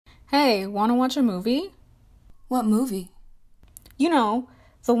Hey, wanna watch a movie? What movie? You know,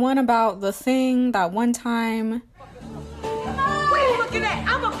 the one about the thing that one time. What are you looking at?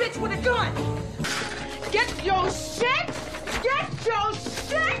 I'm a bitch with a gun. Get your shit,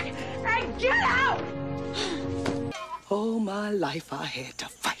 and get out. All my life I had to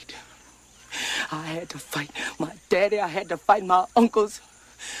fight. I had to fight my daddy. I had to fight my uncles.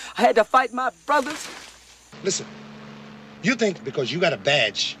 I had to fight my brothers. Listen, you think because you got a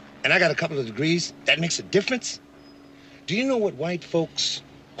badge and I got a couple of degrees, that makes a difference? Do you know what white folks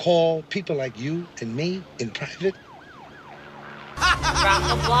call people like you and me in private? Rock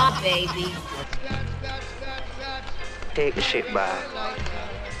the block, baby. Take the shit back.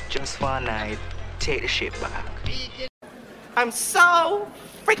 Just for a night, take the shit back. I'm so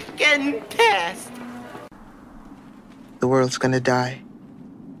freaking pissed. The world's gonna die.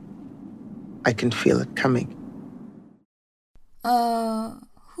 I can feel it coming.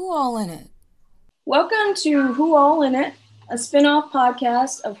 Who all in it? Welcome to Who All in It, a spin-off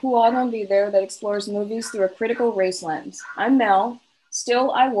podcast of Who All Gonna Be There that explores movies through a critical race lens. I'm Mel. Still,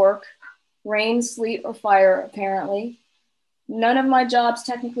 I work. Rain, sleet, or fire, apparently. None of my jobs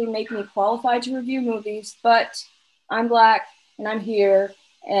technically make me qualified to review movies, but I'm Black, and I'm here,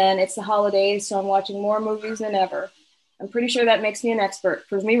 and it's the holidays, so I'm watching more movies than ever. I'm pretty sure that makes me an expert.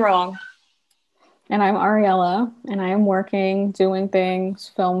 Prove me wrong. And I'm Ariella, and I am working, doing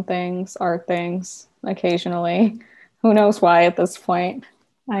things, film things, art things, occasionally. Who knows why at this point.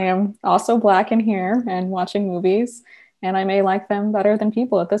 I am also Black in here and watching movies, and I may like them better than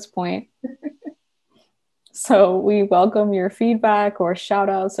people at this point. So we welcome your feedback or shout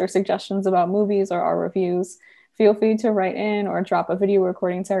outs or suggestions about movies or our reviews. Feel free to write in or drop a video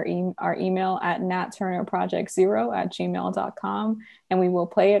recording to our email at natturnerproject0@gmail.com, and we will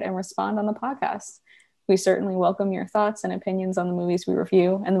play it and respond on the podcast. We certainly welcome your thoughts and opinions on the movies we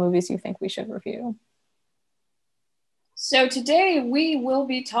review and the movies you think we should review. So today we will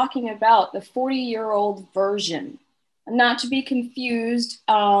be talking about the 40-year-old version, not to be confused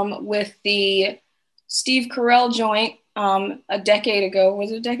with the Steve Carell joint a decade ago.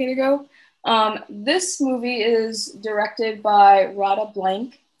 Was it a decade ago? This movie is directed by Radha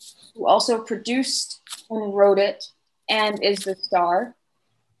Blank, who also produced and wrote it and is the star.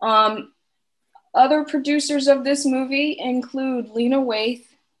 Other producers of this movie include Lena Waithe,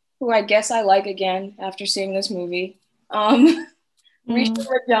 who I guess I like again after seeing this movie, Risha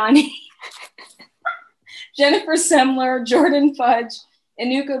Rajani, Jennifer Semler, Jordan Fudge,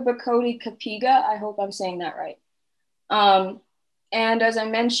 Inuka Bakoti Kapiga. I hope I'm saying that right. And as I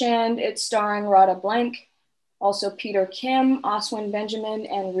mentioned, it's starring Radha Blank, also Peter Kim, Oswin Benjamin,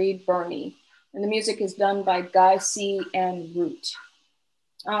 and Reed Birney. And the music is done by Guy C. and Root.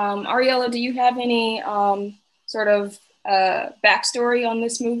 Ariella, do you have any sort of backstory on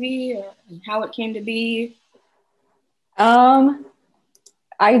this movie or how it came to be? I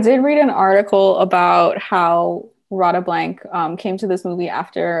did read an article about how Radha Blank came to this movie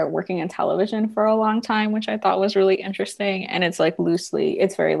after working in television for a long time, which I thought was really interesting. And it's very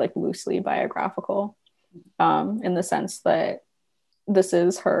loosely biographical in the sense that this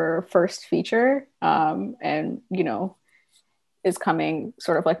is her first feature and, is coming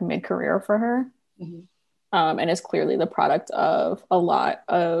sort of like mid-career for her. Mm-hmm. And is clearly the product of a lot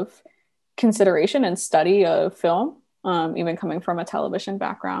of consideration and study of film. Even coming from a television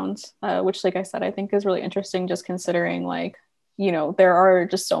background, which, like I said, I think is really interesting, just considering there are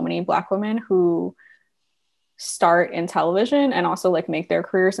just so many Black women who start in television and also make their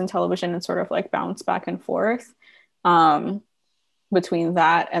careers in television and sort of bounce back and forth between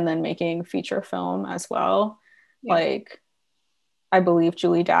that and then making feature film as well. Yeah. I believe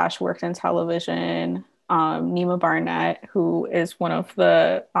Julie Dash worked in television. Nima Barnett, who is one of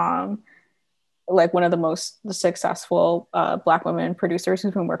the most successful Black women producers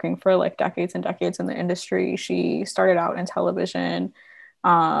who's been working for decades and decades in the industry. She started out in television.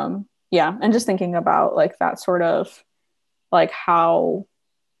 And just thinking about that sort of how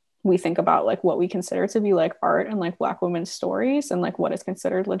we think about what we consider to be art and Black women's stories and what is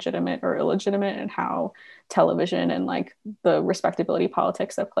considered legitimate or illegitimate, and how television and the respectability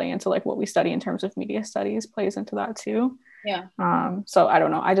politics that play into what we study in terms of media studies plays into that too. Yeah. So I don't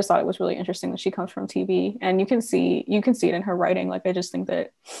know. I just thought it was really interesting that she comes from TV, and you can see it in her writing. I just think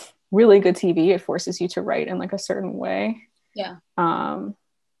that really good TV, it forces you to write in a certain way. Yeah. And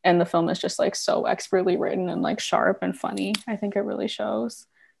the film is just so expertly written and sharp and funny. I think it really shows.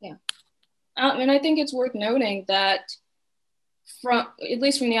 Yeah. And I think it's worth noting that at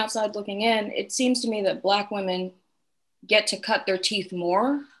least from the outside looking in, it seems to me that Black women get to cut their teeth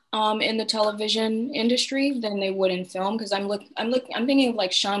more in the television industry than they would in film, because I'm thinking of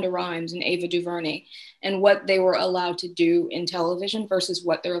like Shonda Rhimes and Ava DuVernay and what they were allowed to do in television versus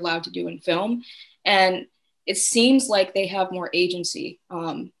what they're allowed to do in film, and it seems like they have more agency,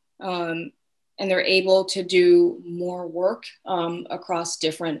 and they're able to do more work across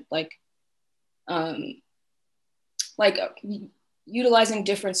different utilizing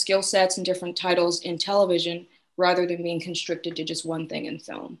different skill sets and different titles in television rather than being constricted to just one thing in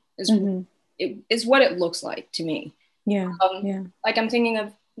film is what it looks like to me. Yeah. Like I'm thinking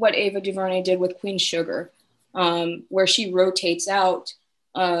of what Ava DuVernay did with Queen Sugar, where she rotates out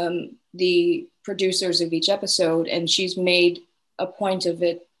the producers of each episode, and she's made a point of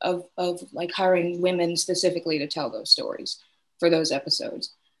it of like hiring women specifically to tell those stories for those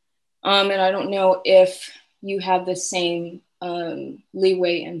episodes. And I don't know if you have the same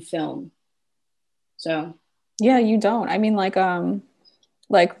leeway in film. So yeah, you don't. I mean, like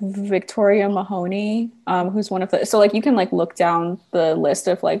Victoria Mahoney, who's one of the, so like you can like look down the list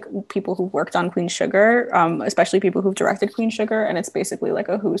of like people who worked on Queen Sugar, especially people who've directed Queen Sugar, and it's basically like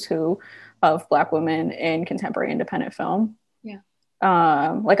a who's who of Black women in contemporary independent film. Yeah.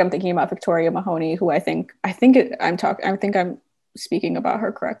 Like I'm thinking about Victoria Mahoney, who I'm speaking about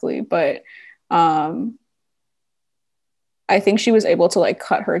her correctly, but I think she was able to like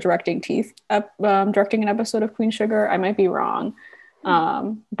cut her directing teeth up directing an episode of Queen Sugar. I might be wrong.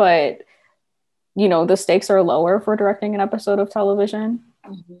 But you know, the stakes are lower for directing an episode of television.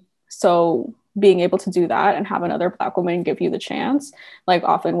 Mm-hmm. So being able to do that and have another Black woman give you the chance, like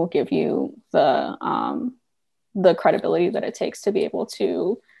often will give you the credibility that it takes to be able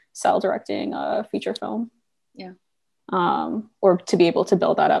to sell directing a feature film. Yeah. Or to be able to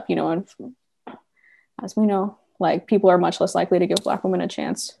build that up, you know, and as we know, like people are much less likely to give Black women a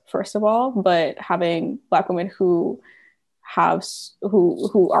chance, first of all, but having Black women who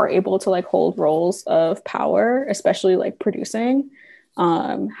are able to like hold roles of power, especially like producing,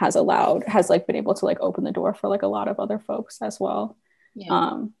 has been able to like open the door for like a lot of other folks as well.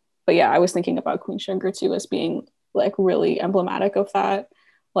 Yeah. But yeah, I was thinking about Queen Sugar too as being like really emblematic of that,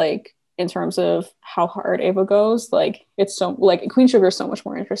 like in terms of how hard Ava goes. Like it's so like Queen Sugar is so much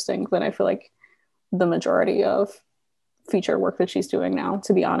more interesting than I feel like the majority of feature work that she's doing now,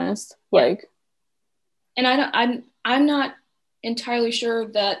 to be honest. Yeah. Like, and I'm not entirely sure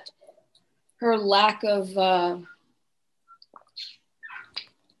that her lack of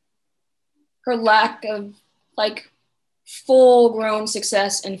like full grown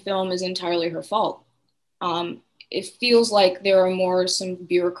success in film is entirely her fault. It feels like there are more some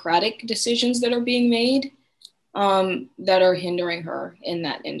bureaucratic decisions that are being made that are hindering her in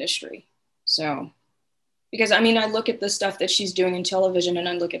that industry. So, because I mean, I look at the stuff that she's doing in television and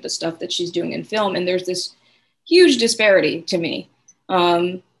I look at the stuff that she's doing in film, and there's this huge disparity to me.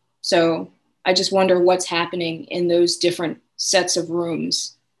 So I just wonder what's happening in those different sets of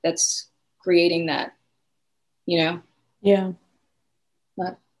rooms that's creating that, you know? Yeah.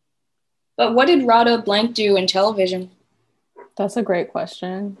 But what did Radha Blank do in television? That's a great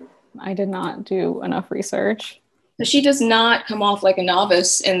question. I did not do enough research. She does not come off like a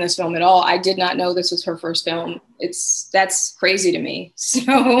novice in this film at all. I did not know this was her first film. That's crazy to me.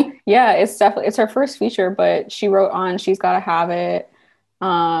 So yeah, it's her first feature, but she wrote on She's Gotta Have It.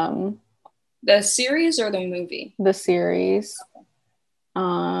 The series or the movie? The series.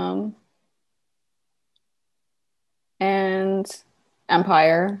 And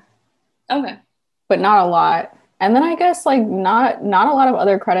Empire. Okay. But not a lot. And then I guess like not a lot of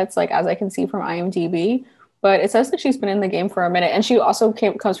other credits, like as I can see from IMDb, but it says that she's been in the game for a minute, and she also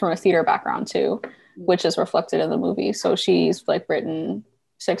comes from a theater background too, which is reflected in the movie. So she's like written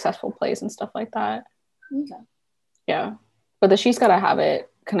successful plays and stuff like that. Okay. Yeah. But the She's Gotta Have It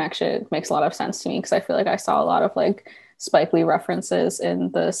connection makes a lot of sense to me, because I feel like I saw a lot of like Spike Lee references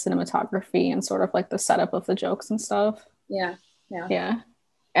in the cinematography and sort of like the setup of the jokes and stuff. Yeah.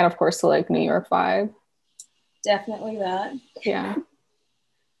 And of course the like New York vibe. Definitely that. Yeah.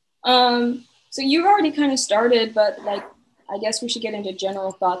 So you already kind of started, but like I guess we should get into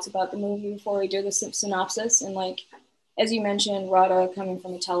general thoughts about the movie before we do the synopsis. And like as you mentioned, Radha coming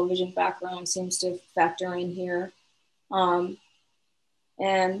from a television background seems to factor in here. And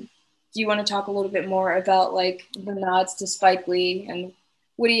do you want to talk a little bit more about like the nods to Spike Lee and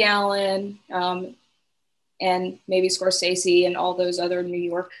Woody Allen, and maybe Scorsese and all those other New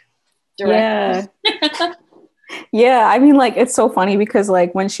York directors? Yeah. Yeah, I mean, like, it's so funny because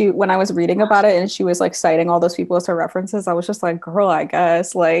like when I was reading about it and she was like citing all those people as her references, I was just like, girl, I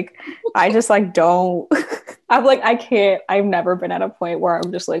guess like I just like don't I'm like, I can't, I've never been at a point where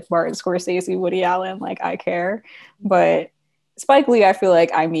I'm just like Martin Scorsese, Woody Allen, like I care. But Spike Lee, I feel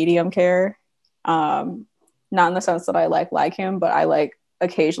like I medium care. Not in the sense that I like him, but I like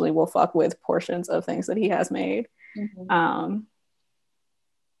occasionally will fuck with portions of things that he has made.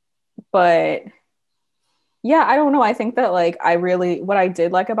 But yeah, I don't know. I think that like what I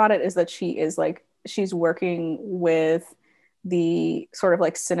did like about it is that she's working with the sort of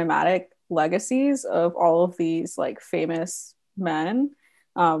like cinematic legacies of all of these like famous men,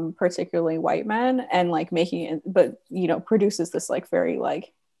 particularly white men, and like making it, but you know, produces this like very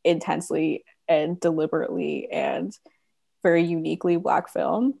like intensely and deliberately and very uniquely Black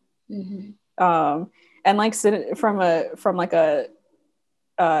film. And like from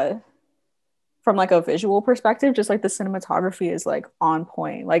like a visual perspective, just like the cinematography is like on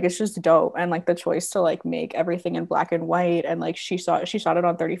point. Like it's just dope. And like the choice to like make everything in black and white, and like she shot it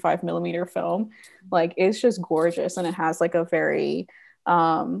on 35 millimeter film. Like it's just gorgeous. And it has like a very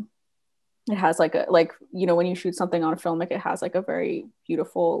it has like a, like, you know, when you shoot something on film, like it has like a very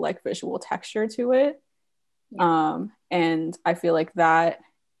beautiful like visual texture to it. And I feel like that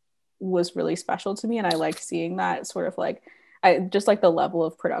was really special to me, and I like seeing that sort of like, I just like the level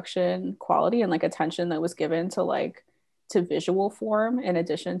of production quality and like attention that was given to like to visual form in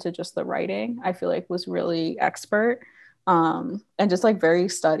addition to just the writing. I feel like was really expert, and just like very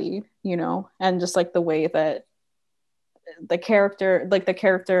studied, you know, and just like the way that the character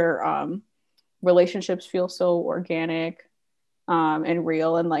relationships feel so organic and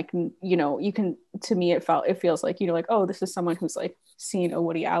real, and like, you know, you can, to me it feels like, you know, like, oh, this is someone who's like seen a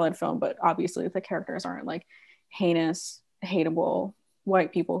Woody Allen film, but obviously the characters aren't like heinous, hateable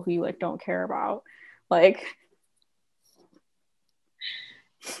white people who you like don't care about, like,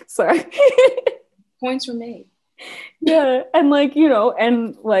 sorry. Points were made. Yeah, and like, you know,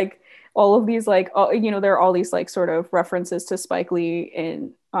 and like all of these like, you know, there are all these like sort of references to Spike Lee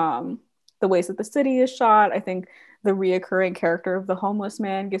in the ways that the city is shot. I think the reoccurring character of the homeless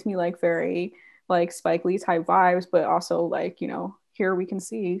man gives me like very like Spike Lee type vibes, but also like, you know, here we can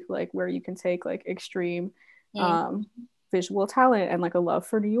see like where you can take like extreme visual talent and like a love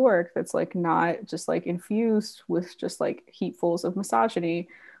for New York that's like not just like infused with just like heapfuls of misogyny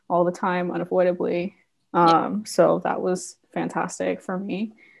all the time unavoidably. So that was fantastic for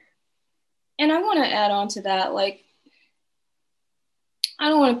me. And I want to add on to that, like, I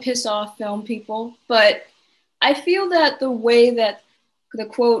don't want to piss off film people, but I feel that the way that the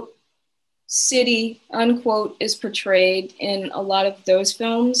quote city unquote is portrayed in a lot of those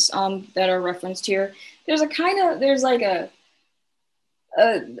films that are referenced here, there's like a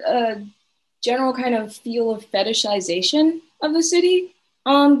general kind of feel of fetishization of the city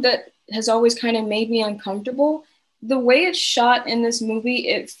that has always kind of made me uncomfortable. The way it's shot in this movie,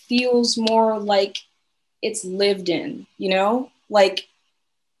 it feels more like it's lived in, you know, like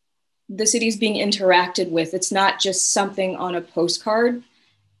the city's being interacted with. It's not just something on a postcard.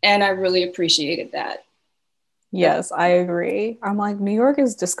 And I really appreciated that. Yes, I agree. I'm like, New York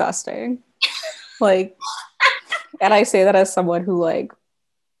is disgusting. Like, and I say that as someone who like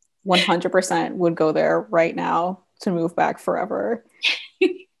 100% would go there right now to move back forever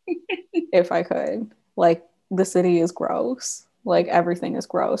if I could. Like, the city is gross. Like, everything is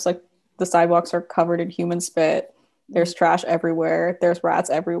gross. Like, the sidewalks are covered in human spit. There's trash everywhere. There's rats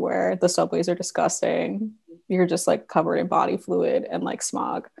everywhere. The subways are disgusting. You're just like covered in body fluid and like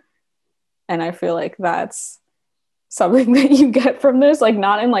smog. And I feel like that's something that you get from this, like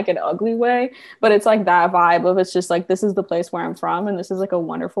not in like an ugly way, but it's like that vibe of, it's just like, this is the place where I'm from, and this is like a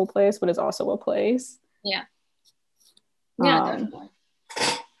wonderful place, but it's also a place. Yeah. Yeah, definitely.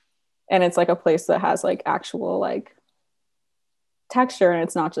 And it's like a place that has like actual like texture, and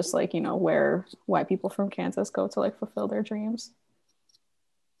it's not just like, you know, where white people from Kansas go to like fulfill their dreams.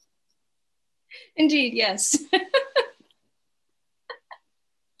 Indeed, yes.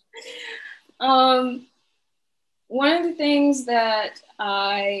 One of the things that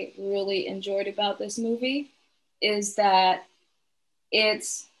I really enjoyed about this movie is that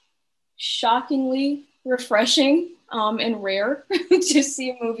it's shockingly refreshing and rare to see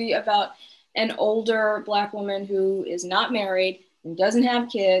a movie about an older Black woman who is not married and doesn't have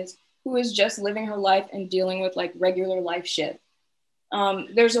kids, who is just living her life and dealing with like regular life shit.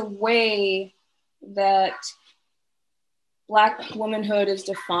 There's a way that Black womanhood is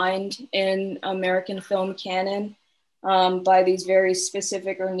defined in American film canon by these very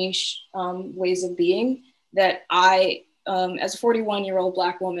specific or niche ways of being that I, as a 41-year-old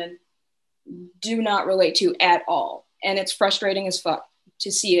Black woman, do not relate to at all. And it's frustrating as fuck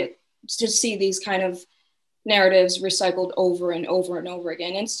to see these kind of narratives recycled over and over and over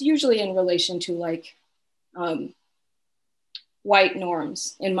again. And it's usually in relation to like white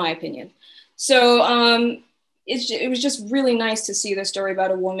norms, in my opinion. So it was just really nice to see the story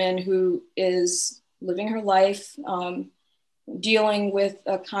about a woman who is living her life, dealing with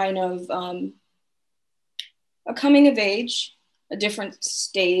a kind of a coming of age, a different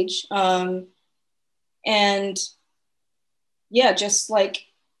stage. And yeah, just like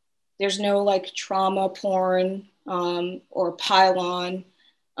there's no like trauma porn or pile-on.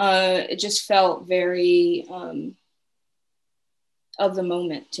 It just felt very of the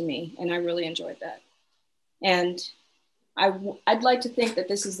moment to me, and I really enjoyed that. And I'd like to think that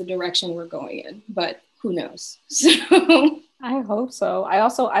this is the direction we're going in, but who knows? So I hope so.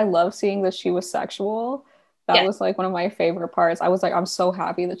 I love seeing that she was sexual. That was like one of my favorite parts. I was like, I'm so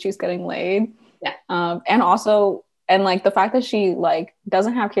happy that she's getting laid. Yeah. And also, and like the fact that she like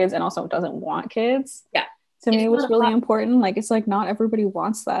doesn't have kids and also doesn't want kids. Yeah. To me was really important. Like, it's like not everybody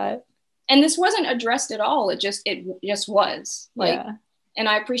wants that. And this wasn't addressed at all. It just was like, Yeah. And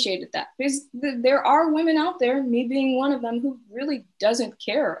I appreciated that because there are women out there, me being one of them, who really doesn't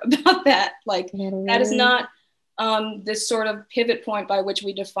care about that. Like that is not this sort of pivot point by which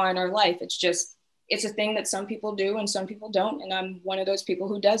we define our life. It's just, it's a thing that some people do and some people don't. And I'm one of those people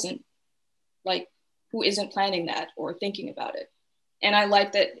who doesn't, like, who isn't planning that or thinking about it. And I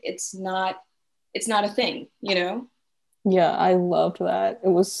like that it's not a thing, you know? Yeah, I loved that. It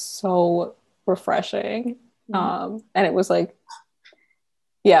was so refreshing. And it was like,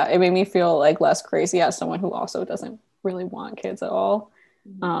 yeah, it made me feel like less crazy as someone who also doesn't really want kids at all.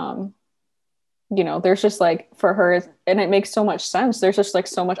 You know, there's just like for her, and it makes so much sense. There's just like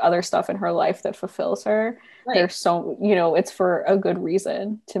so much other stuff in her life that fulfills her. Right. There's so, you know, it's for a good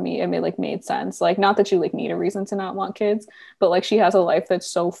reason to me. It made sense. Like, not that you like need a reason to not want kids, but like she has a life that's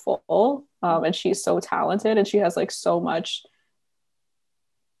so full, and she's so talented, and she has like so much.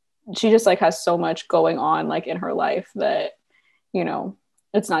 She just like has so much going on like in her life that, you know,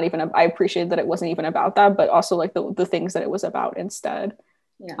 it's not even. I appreciate that it wasn't even about that, but also like the things that it was about instead.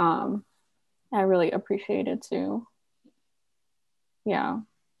 Yeah. I really appreciated too. Yeah.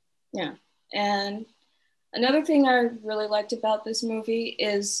 Yeah. And another thing I really liked about this movie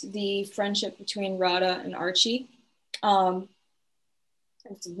is the friendship between Radha and Archie.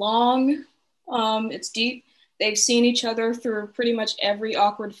 It's long, it's deep. They've seen each other through pretty much every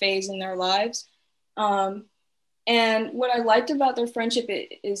awkward phase in their lives. And what I liked about their friendship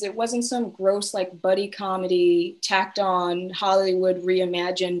is it wasn't some gross like buddy comedy tacked on Hollywood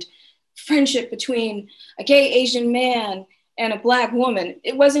reimagined friendship between a gay Asian man and a Black woman.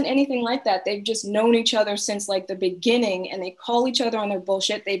 It wasn't anything like that. They've just known each other since like the beginning, and they call each other on their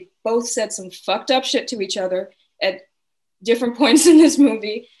bullshit. They both said some fucked up shit to each other at different points in this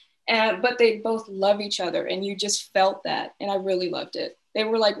movie, but they both love each other, and you just felt that, and I really loved it. They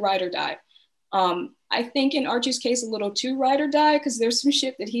were like ride or die. I think in Archie's case, a little too ride or die, because there's some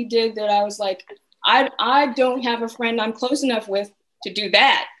shit that he did that I was like, I don't have a friend I'm close enough with to do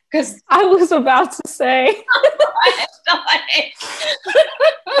that. Because I was about to say,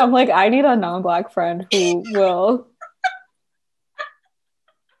 I'm like, I need a non-Black friend who will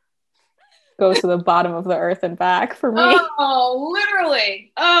go to the bottom of the earth and back for me. Oh,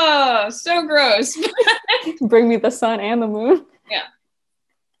 literally. Oh, so gross. Bring me the sun and the moon. Yeah.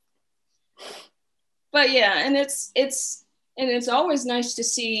 But yeah, and it's always nice to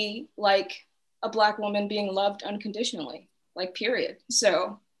see like a Black woman being loved unconditionally, like period.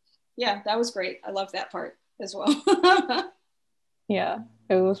 So yeah, that was great. I love that part as well. Yeah,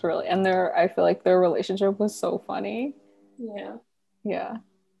 it was really, and I feel like their relationship was so funny. Yeah. Yeah.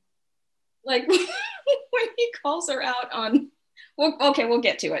 Like when he calls her out on, well, okay, we'll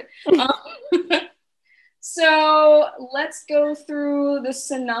get to it. So let's go through the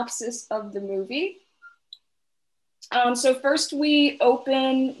synopsis of the movie. So first we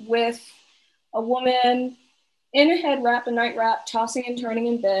open with a woman in a head wrap, a night wrap, tossing and turning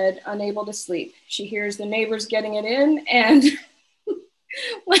in bed, unable to sleep. She hears the neighbors getting it in, and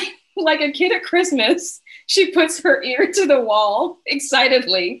like a kid at Christmas, she puts her ear to the wall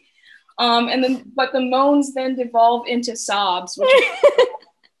excitedly. But the moans then devolve into sobs,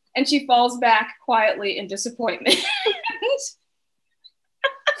 and she falls back quietly in disappointment.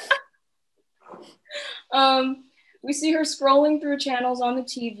 We see her scrolling through channels on the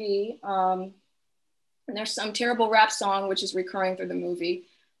TV. And there's some terrible rap song which is recurring through the movie.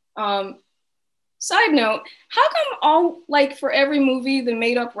 Side note, how come for every movie the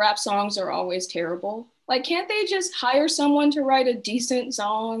made up rap songs are always terrible? Like, can't they just hire someone to write a decent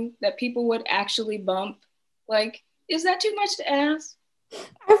song that people would actually bump? Like, is that too much to ask?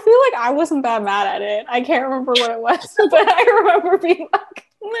 I feel like I wasn't that mad at it. I can't remember what it was, but I remember being like,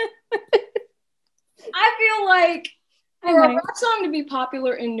 I feel like for a rap song to be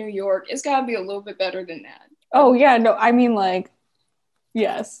popular in New York, it's got to be a little bit better than that. Oh yeah, no, I mean like,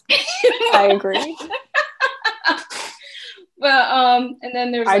 yes, I agree. But and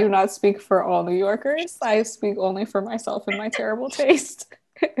then there's I like, do not speak for all New Yorkers. I speak only for myself and my terrible taste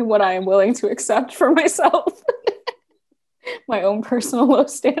and what I am willing to accept for myself. My own personal low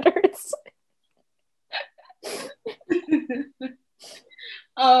standards.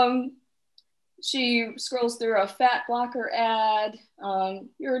 um she scrolls through a fat blocker ad,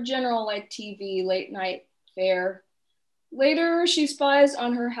 your general like TV late night fare. Later, she spies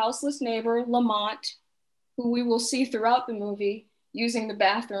on her houseless neighbor, Lamont, who we will see throughout the movie using the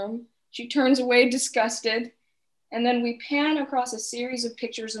bathroom. She turns away disgusted, and then we pan across a series of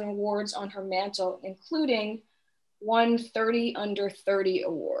pictures and awards on her mantle, including one 30 under 30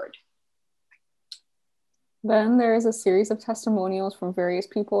 award. Then there is a series of testimonials from various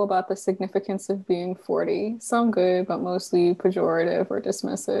people about the significance of being 40, some good, but mostly pejorative or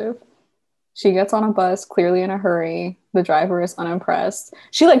dismissive. She gets on a bus, clearly in a hurry. The driver is unimpressed.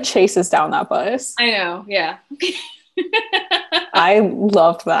 She like chases down that bus. I know, yeah. I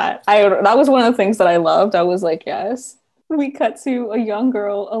loved that. That was one of the things that I loved. I was like, yes. We cut to a young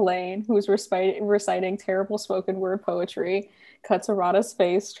girl, Elaine, who's reciting terrible spoken word poetry, cut to Rada's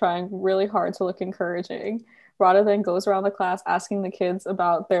face, trying really hard to look encouraging. Rada then goes around the class asking the kids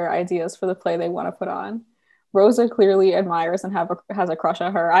about their ideas for the play they want to put on. Rosa clearly admires and has a crush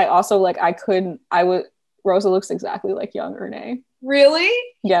on her. I also like, Rosa looks exactly like young Erne. Really?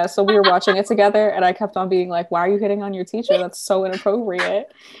 Yeah, so we were watching it together and I kept on being like, why are you hitting on your teacher? That's so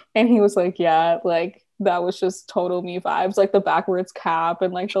inappropriate. And he was like, yeah, like that was just total me vibes, like the backwards cap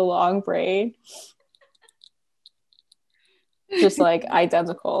and like the long braid. Just like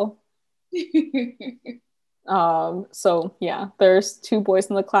identical. So yeah, there's two boys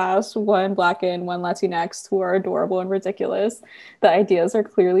in the class, one Black and one Latinx, who are adorable and ridiculous. The ideas are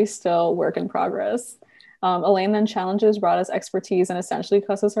clearly still work in progress. Elaine then challenges Rada's expertise and essentially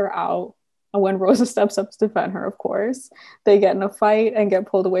cusses her out. When Rosa steps up to defend her, of course, they get in a fight and get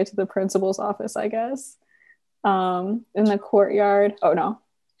pulled away to the principal's office, I guess. In the courtyard. Oh no,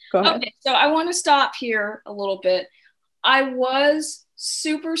 go ahead. Okay, so I want to stop here a little bit. I was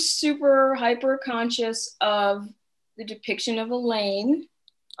super hyper conscious of the depiction of Elaine,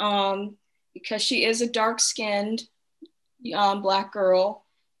 because she is a dark-skinned Black girl,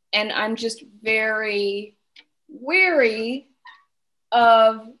 and I'm just very wary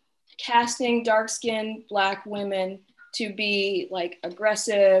of casting dark-skinned Black women to be like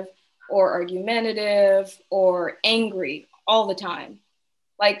aggressive or argumentative or angry all the time.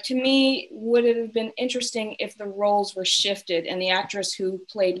 Like, to me, would it have been interesting if the roles were shifted and the actress who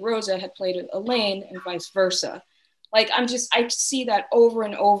played Rosa had played Elaine and vice versa? Like, I see that over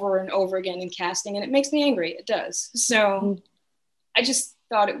and over and over again in casting, and it makes me angry. It does. So I just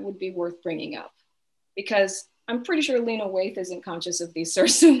thought it would be worth bringing up, because I'm pretty sure Lena Waithe isn't conscious of these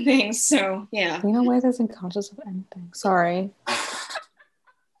sorts of things. So yeah. Lena Waithe isn't conscious of anything. Sorry.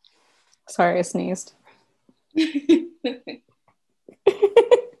 Sorry, I sneezed.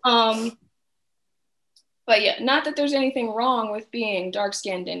 But yeah, not that there's anything wrong with being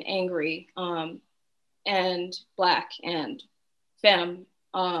dark-skinned and angry, and Black and femme,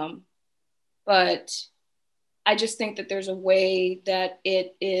 but I just think that there's a way that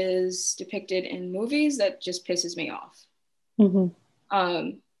it is depicted in movies that just pisses me off. Mm-hmm.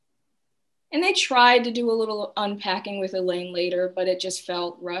 And they tried to do a little unpacking with Elaine later, but it just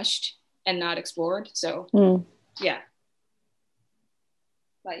felt rushed and not explored. So yeah.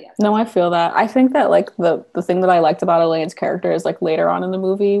 But yeah. No, I feel that. I think that like the thing that I liked about Elaine's character is like later on in the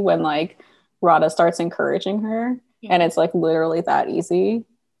movie when like Rada starts encouraging her, and it's like literally that easy.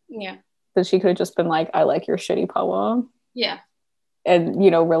 Yeah. That she could have just been like, I like your shitty poem. Yeah. And,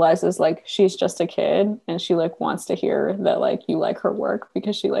 realizes like she's just a kid and she like wants to hear that like you like her work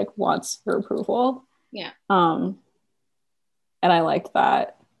because she like wants your approval. Yeah. And I liked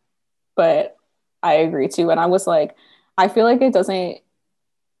that. But I agree too. And I was like, I feel like it doesn't,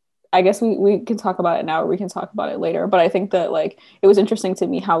 I guess we can talk about it now or we can talk about it later. But I think that like it was interesting to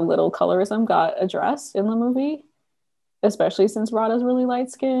me how little colorism got addressed in the movie, especially since Rada's really light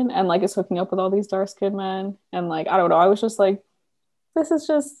skinned and like is hooking up with all these dark skinned men. And like, I don't know, I was just like, this is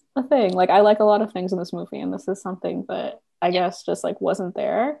just a thing. Like, I like a lot of things in this movie, and this is something that I guess just like wasn't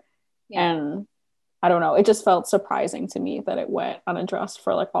there. Yeah. And I don't know, it just felt surprising to me that it went unaddressed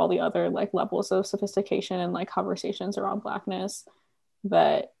for like all the other like levels of sophistication and like conversations around Blackness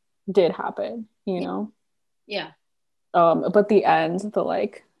that did happen, Yeah. But the end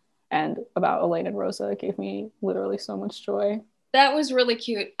about Elaine and Rosa gave me literally so much joy. That was really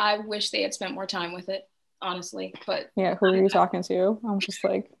cute. I wish they had spent more time with it, honestly. But yeah, who are you talking to? I'm just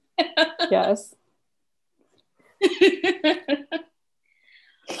like, yes.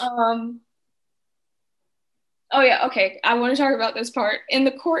 Oh yeah, okay. I want to talk about this part. In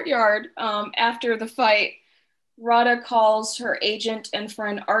the courtyard, after the fight, Rada calls her agent and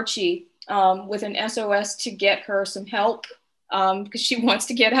friend Archie with an SOS to get her some help because she wants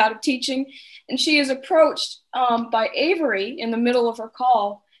to get out of teaching. And she is approached by Avery in the middle of her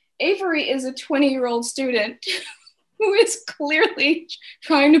call. Avery is a 20-year-old student who is clearly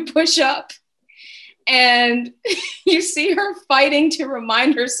trying to push up. And you see her fighting to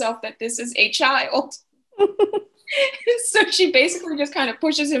remind herself that this is a child. So she basically just kind of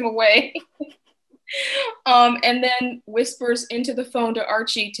pushes him away. And then whispers into the phone to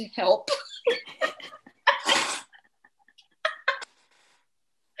Archie to help.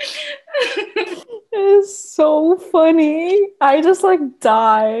 It is so funny. I just like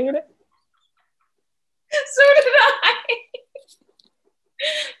died. So did I.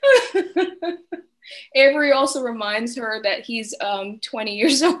 Avery also reminds her that he's 20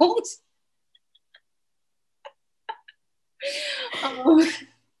 years old.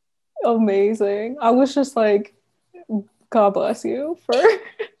 Amazing. I was just like, God bless you for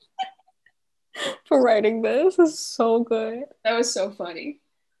writing this. It's so good. That was so funny.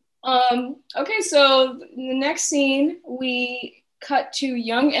 Okay, so in the next scene, we cut to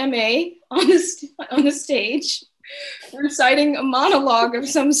young MA on the stage, reciting a monologue of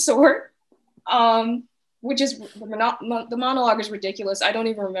some sort, which is, the monologue is ridiculous. I don't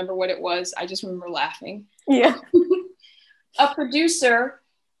even remember what it was. I just remember laughing. Yeah. A producer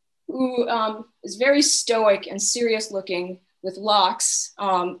who is very stoic and serious looking with locks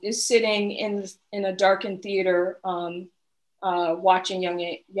is sitting in a darkened theater watching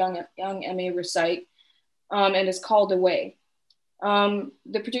young MA recite and is called away.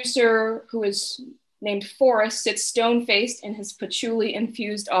 The producer, who is named Forrest, sits stone-faced in his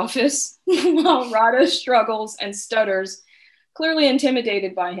patchouli-infused office while Rada struggles and stutters, clearly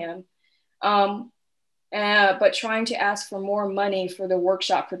intimidated by him, but trying to ask for more money for the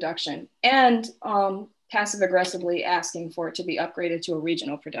workshop production and passive-aggressively asking for it to be upgraded to a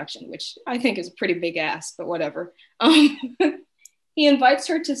regional production, which I think is a pretty big ask, but whatever. He invites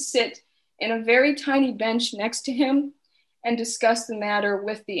her to sit in a very tiny bench next to him and discuss the matter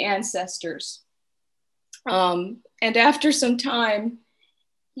with the ancestors. And after some time,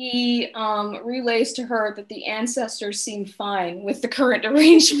 he relays to her that the ancestors seem fine with the current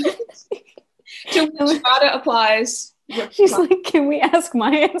arrangement. To which Rada applies. She's like, can we ask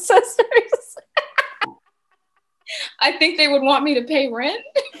my ancestors? I think they would want me to pay rent.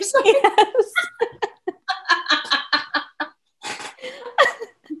 Yes.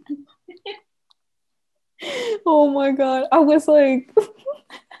 Oh my God. I was like...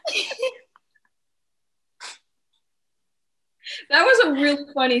 That was a really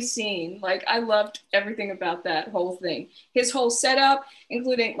funny scene. Like, I loved everything about that whole thing. His whole setup,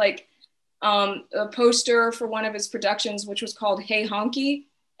 including like a poster for one of his productions, which was called "Hey Honky!" !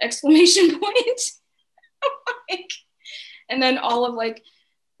 Like, and then all of like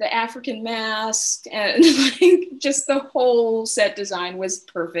the African mask and like just the whole set design was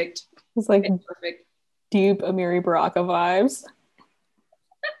perfect. It's like perfect. Deep Amiri Baraka vibes.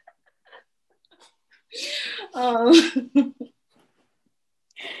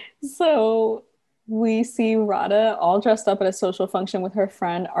 So we see Rada all dressed up at a social function with her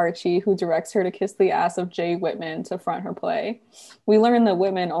friend Archie, who directs her to kiss the ass of Jay Whitman to front her play. We learn that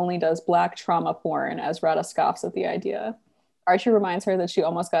Whitman only does black trauma porn, as Rada scoffs at the idea. Archie reminds her that she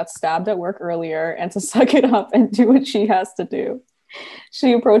almost got stabbed at work earlier and to suck it up and do what she has to do.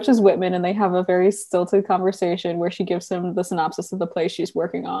 She approaches Whitman and they have a very stilted conversation where she gives him the synopsis of the play she's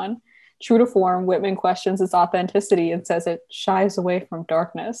working on. True to form, Whitman questions its authenticity and says it shies away from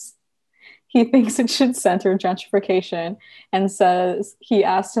darkness. He thinks it should center gentrification and says he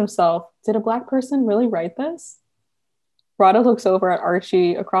asked himself, did a Black person really write this? Rada looks over at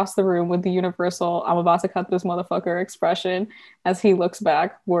Archie across the room with the universal "I'm about to cut this motherfucker" expression as he looks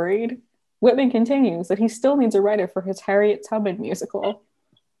back, worried. Whitman continues that he still needs a writer for his Harriet Tubman musical.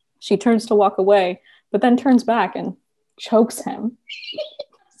 She turns to walk away, but then turns back and chokes him.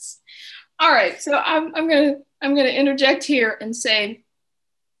 All right, so I'm gonna interject here and say,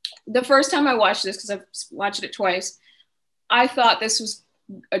 the first time I watched this, because I've watched it twice, I thought this was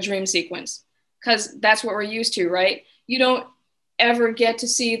a dream sequence, because that's what we're used to, right? You don't ever get to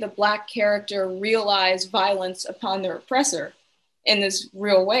see the Black character realize violence upon their oppressor in this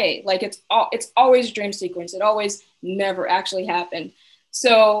real way. Like it's always a dream sequence. It always never actually happened.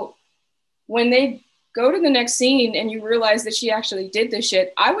 So when they go to the next scene and you realize that she actually did this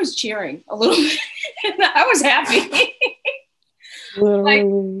shit, I was cheering a little bit. I was happy. Literally.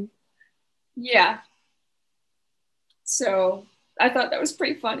 Like, yeah. So I thought that was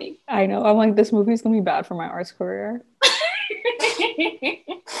pretty funny. I know. I'm like, this movie's gonna be bad for my arts career.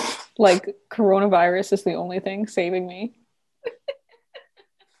 Like, coronavirus is the only thing saving me.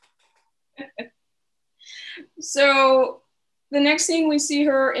 So the next thing we see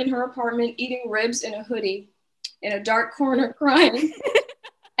her in her apartment eating ribs in a hoodie in a dark corner crying,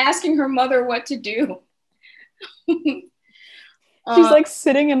 asking her mother what to do. She's like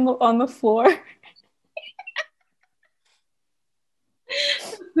sitting on the floor.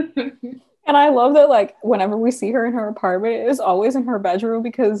 And I love that, like, whenever we see her in her apartment, it is always in her bedroom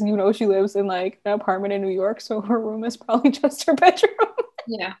because, you know, she lives in like an apartment in New York, so her room is probably just her bedroom.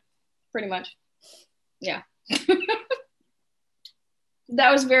 Yeah, pretty much. Yeah.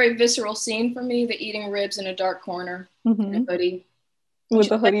 That was a very visceral scene for me, the eating ribs in a dark corner in a hoodie. With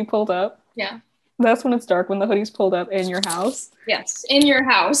the hoodie pulled up. Yeah. That's when it's dark, when the hoodie's pulled up in your house. Yes, in your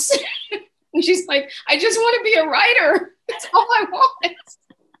house. And she's like, I just want to be a writer. That's all I want.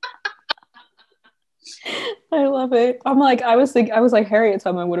 I love it. I'm like, I was like, Harriet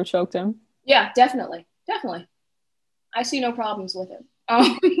Tubman would have choked him. Yeah, definitely. I see no problems with it.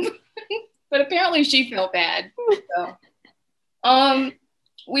 But apparently she felt bad. So.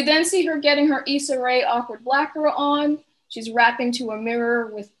 We then see her getting her Issa Rae awkward black girl on. She's rapping to a mirror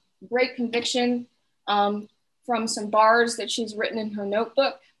with great conviction from some bars that she's written in her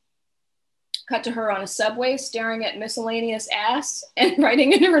notebook. Cut to her on a subway staring at miscellaneous ass and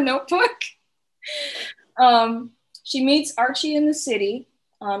writing in her notebook. She meets Archie in the city,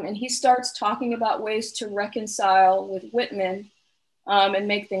 and he starts talking about ways to reconcile with Whitman and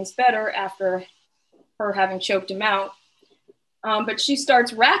make things better after her having choked him out. But she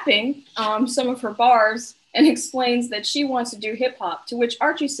starts rapping some of her bars and explains that she wants to do hip hop, to which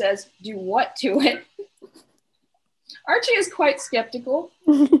Archie says, do what to it? Archie is quite skeptical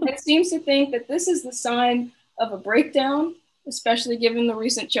and seems to think that this is the sign of a breakdown, especially given the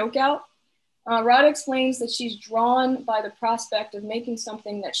recent chokeout. Rada explains that she's drawn by the prospect of making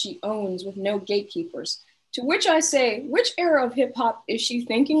something that she owns with no gatekeepers. To which I say, which era of hip hop is she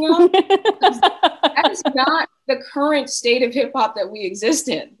thinking of? That is not the current state of hip hop that we exist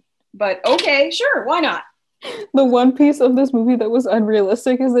in. But okay, sure, why not? The one piece of this movie that was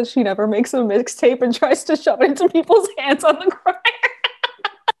unrealistic is that she never makes a mixtape and tries to shove it into people's hands on the crier.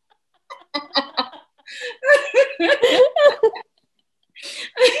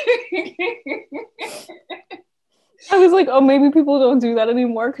 I was like, oh, maybe people don't do that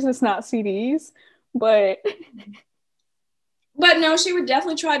anymore because it's not CDs. But no, she would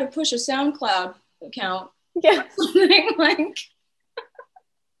definitely try to push a SoundCloud account. Yeah. Something like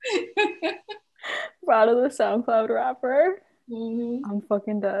Rada the SoundCloud rapper. Mm-hmm. I'm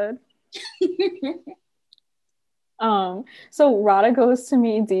fucking dead. So Rada goes to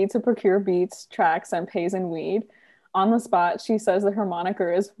meet Dee to procure beats, tracks, and pays in weed. On the spot, she says that her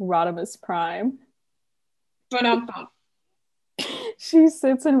moniker is Rodimus Prime. She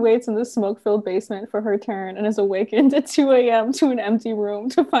sits and waits in the smoke-filled basement for her turn and is awakened at 2 a.m. to an empty room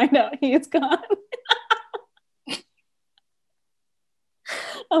to find out he is gone.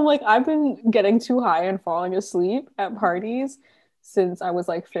 I'm like, I've been getting too high and falling asleep at parties since I was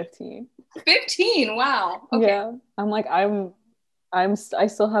like 15. 15, wow. Okay. Yeah, I'm like, I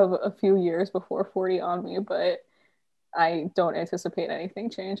still have a few years before 40 on me, but I don't anticipate anything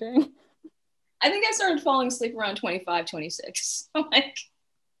changing. I think I started falling asleep around 25, 26. Like,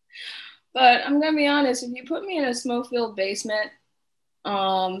 but I'm gonna be honest, if you put me in a smoke-filled basement,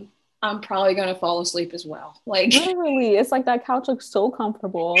 I'm probably gonna fall asleep as well. Like, literally, it's like that couch looks so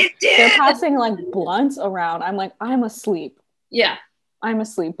comfortable. They're passing like blunts around. I'm like, I'm asleep. Yeah, I'm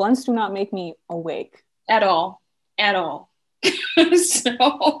asleep. Blunts do not make me awake at all.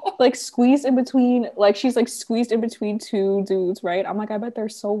 So like squeezed in between, like she's like squeezed in between two dudes, right? I'm like, I bet they're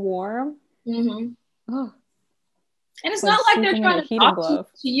so warm. Mm-hmm. Oh. And it's not like they're trying to talk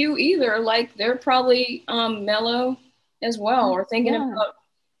to you either. Like they're probably mellow as well, or thinking about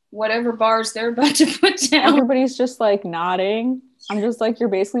whatever bars they're about to put down. Everybody's just like nodding. I'm just like, you're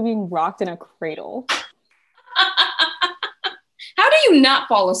basically being rocked in a cradle. How do you not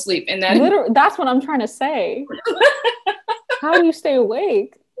fall asleep in that? Literally, that's what I'm trying to say. How do you stay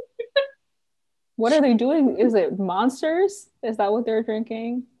awake? What are they doing? Is it Monsters? Is that what they're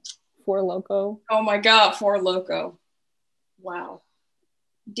drinking? Four Loko. Oh my God, Four Loko. Wow.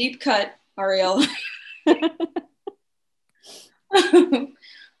 Deep cut, Ariella.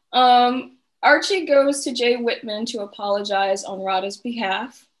 Archie goes to Jay Whitman to apologize on Rada's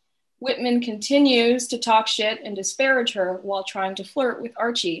behalf. Whitman continues to talk shit and disparage her while trying to flirt with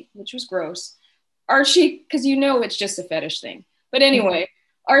Archie, which was gross. Archie, because you know it's just a fetish thing. But anyway,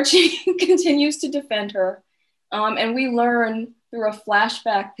 Archie continues to defend her. And we learn through a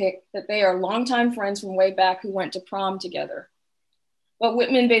flashback pic that they are longtime friends from way back who went to prom together. But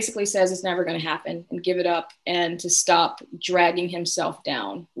Whitman basically says it's never going to happen and give it up and to stop dragging himself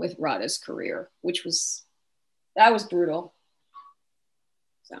down with Radha's career, that was brutal.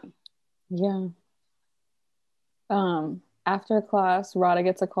 So, yeah. After class, Radha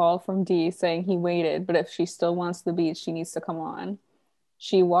gets a call from Dee saying he waited, but if she still wants the beach, she needs to come on.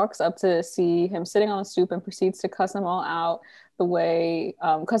 She walks up to see him sitting on a stoop and proceeds to cuss them all out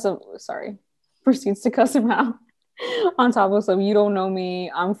proceeds to cuss him out on top of some, you don't know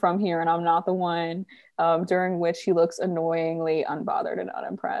me, I'm from here and I'm not the one, during which he looks annoyingly unbothered and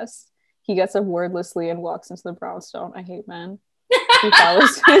unimpressed. He gets up wordlessly and walks into the brownstone. I hate men. He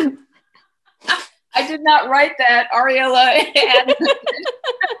follows him. I did not write that, Ariella.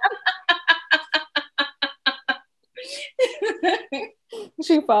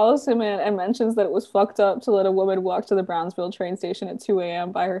 She follows him in and mentions that it was fucked up to let a woman walk to the Brownsville train station at 2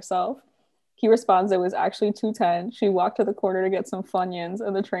 a.m. by herself. He responds it was actually 2:10. She walked to the corner to get some Funyuns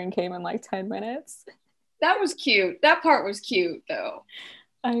and the train came in like 10 minutes. That was cute. That part was cute though.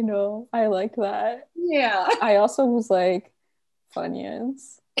 I know. I like that. Yeah. I also was like,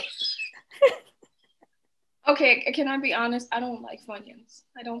 Funyuns. Okay, can I be honest? I don't like Funyuns.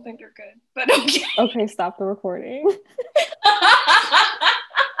 I don't think they're good, but okay. Okay, stop the recording.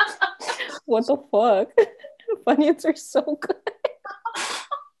 What the fuck? Funyuns are so good.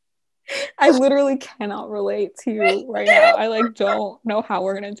 I literally cannot relate to you right now. I like don't know how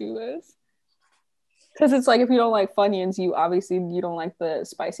we're gonna do this. Because it's like if you don't like Funyuns, you don't like the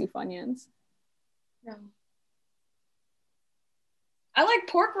spicy Funyuns. No. I like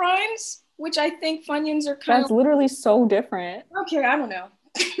pork rinds, which I think Funyuns are kind That's literally so different. Okay, I don't know.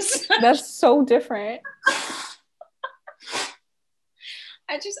 That's so different.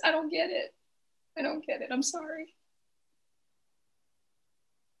 I don't get it. I don't get it. I'm sorry.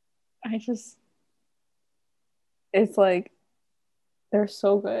 It's like, they're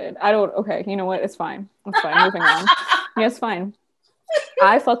so good. Okay, you know what? It's fine. Moving on. Yeah, it's fine.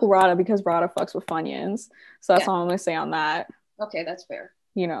 I fuck with Radha because Radha fucks with Funyuns. So that's all I'm going to say on that. Okay, that's fair.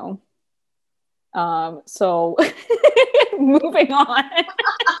 You know. So, moving on.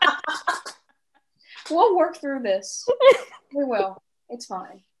 We'll work through this. We will. It's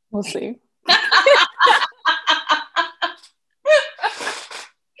fine. We'll see.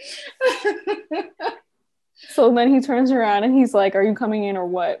 So then he turns around and he's like, are you coming in or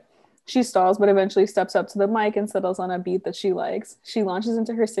what? She stalls, but eventually steps up to the mic and settles on a beat that she likes. She launches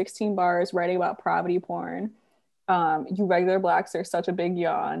into her 16 bars, writing about poverty porn. You regular blacks are such a big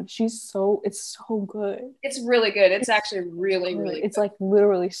yawn. It's so good. It's really good. It's actually really, really it's good. Like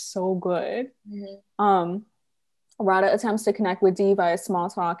literally so good. Mm-hmm. Radha attempts to connect with Dee via small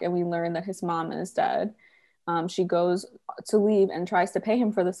talk, and we learn that his mom is dead. She goes to leave and tries to pay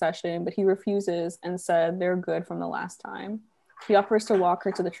him for the session, but he refuses and said they're good from the last time. He offers to walk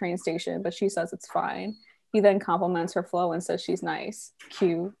her to the train station, but she says it's fine. He then compliments her flow and says she's nice.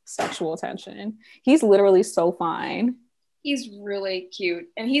 Cue sexual tension. He's literally so fine. He's really cute.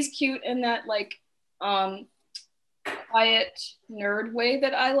 And he's cute in that like quiet nerd way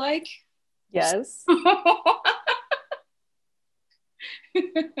that I like. Yes.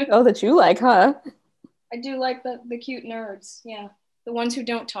 Oh, that you like, huh? I do like the cute nerds. Yeah. The ones who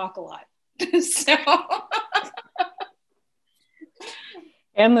don't talk a lot. So.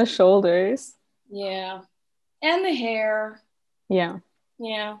 And the shoulders. Yeah. And the hair. Yeah.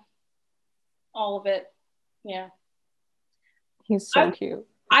 Yeah. All of it. Yeah. He's so cute.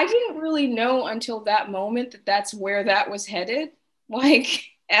 I didn't really know until that moment that that's where that was headed. Like,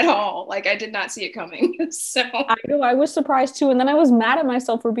 at all. Like, I did not see it coming. So I know, I was surprised too. And then I was mad at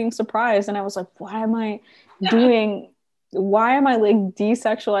myself for being surprised. And I was like, why am I like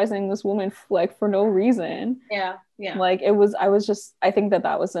desexualizing this woman like for no reason? Yeah. Like I think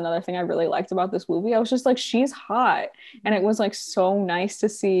that was another thing I really liked about this movie. I was just like, she's hot. And it was like so nice to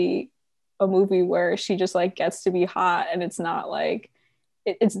see a movie where she just like gets to be hot and it's not like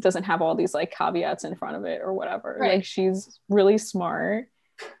it doesn't have all these like caveats in front of it or whatever. Right. Like she's really smart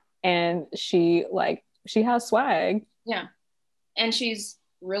and she has swag. Yeah. And she's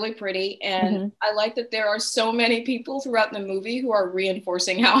really pretty. And I like that there are so many people throughout the movie who are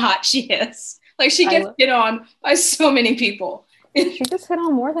reinforcing how hot she is. Like she gets hit on by so many people. She gets hit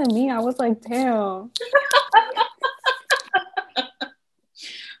on more than me. I was like, damn.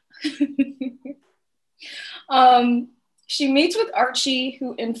 She meets with Archie,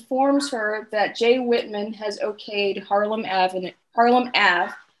 who informs her that Jay Whitman has okayed Harlem Ave,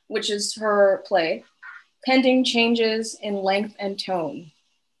 which is her play, pending changes in length and tone.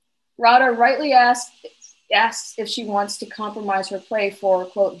 Radha rightly asks asks if she wants to compromise her play for,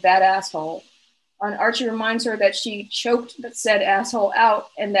 quote, that asshole. And Archie reminds her that she choked said asshole out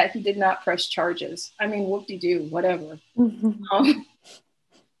and that he did not press charges. I mean, whoop-de-doo, whatever.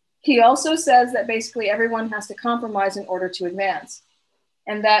 He also says that basically everyone has to compromise in order to advance,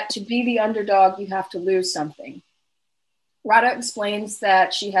 and that to be the underdog, you have to lose something. Radha explains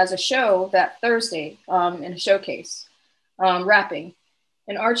that she has a show that Thursday in a showcase, rapping,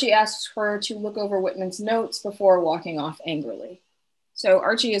 and Archie asks her to look over Whitman's notes before walking off angrily. So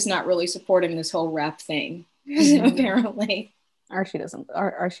Archie is not really supporting this whole rap thing, apparently. Archie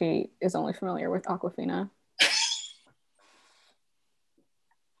is only familiar with Aquafina.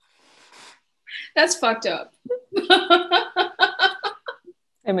 That's fucked up.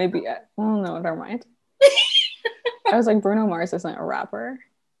 It may be. Oh no, never mind. I was like, Bruno Mars isn't a rapper.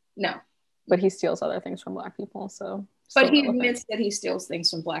 No. But he steals other things from Black people, so. But he admits that he steals things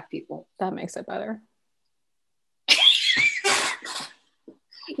from Black people. That makes it better.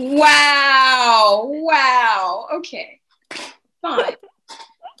 Wow. Okay. Fine.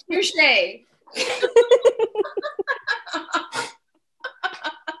 Touche.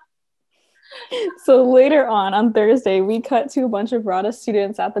 So later on Thursday, we cut to a bunch of Radha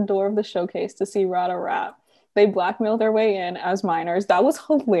students at the door of the showcase to see Radha rap. They blackmail their way in as minors. That was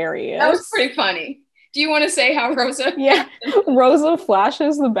hilarious. That was pretty funny. Do you want to say how Rosa? Yeah, Rosa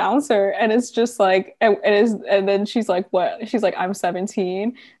flashes the bouncer, and it's just like, and then she's like, "What?" She's like, "I'm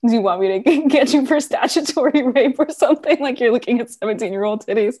 17. Do you want me to get you for statutory rape or something? Like you're looking at 17-year-old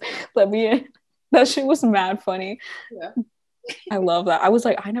titties. Let me in." That shit was mad funny. Yeah. I love that. I was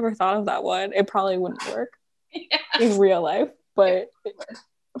like, I never thought of that one. It probably wouldn't work in real life, but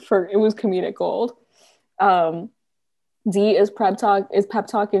it was comedic gold. Dee is pep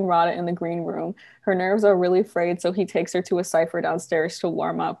talking Radha in the green room. Her nerves are really frayed, so he takes her to a cipher downstairs to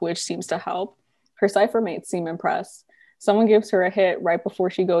warm up, which seems to help. Her cipher mates seem impressed. Someone gives her a hit right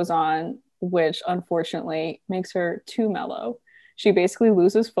before she goes on, which unfortunately makes her too mellow. She basically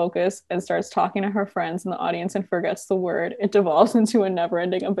loses focus and starts talking to her friends in the audience and forgets the word. It devolves into a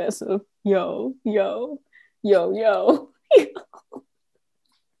never-ending abyss of yo, yo, yo, yo.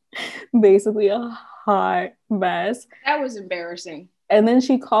 Basically a hot mess. That was embarrassing. And then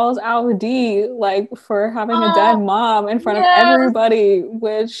she calls out Dee like for having a dead mom in front of everybody,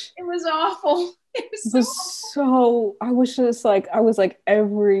 which it was awful. It was so I was like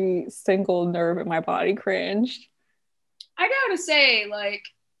every single nerve in my body cringed. I gotta say, like,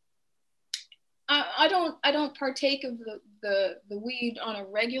 I don't partake of the weed on a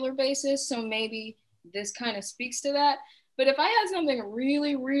regular basis, so maybe this kind of speaks to that. But if I had something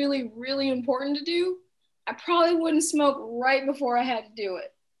really, really, really important to do, I probably wouldn't smoke right before I had to do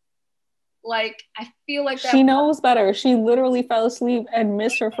it. Like, I feel like that. She knows better. She literally fell asleep and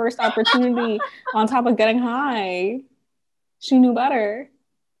missed her first opportunity on top of getting high. She knew better.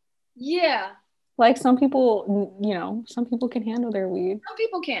 Yeah. Like some people, some people can handle their weed. Some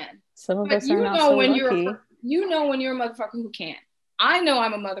people can. Some of us are not so lucky. You know when you're a motherfucker who can't. I know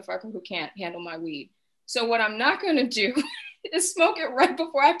I'm a motherfucker who can't handle my weed. So what I'm not going to do is smoke it right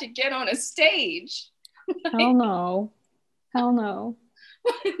before I have to get on a stage. Hell no. Hell no.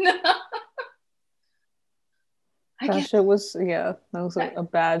 No. That shit was, that was a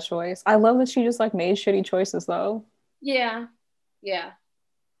bad choice. I love that she just like made shitty choices though. Yeah. Yeah.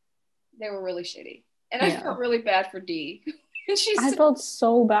 They were really shitty. And I felt really bad for Dee. I felt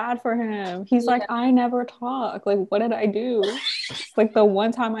so bad for him. He's like, I never talk. Like, what did I do? Like the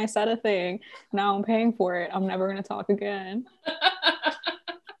one time I said a thing, now I'm paying for it. I'm never going to talk again.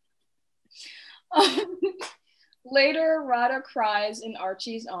 Later, Radha cries in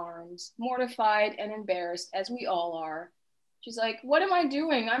Archie's arms, mortified and embarrassed, as we all are. She's like, what am I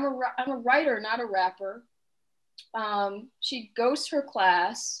doing? I'm a writer, not a rapper. She ghosts her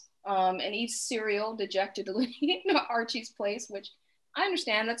class and eats cereal dejectedly in Archie's place, which I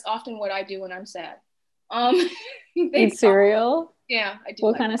understand. That's often what I do when I'm sad. Eat cereal? Yeah, I do.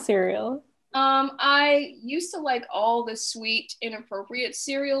 What kind of cereal? I used to like all the sweet, inappropriate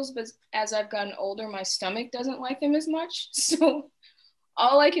cereals, but as I've gotten older, my stomach doesn't like them as much. So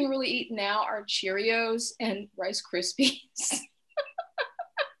all I can really eat now are Cheerios and Rice Krispies.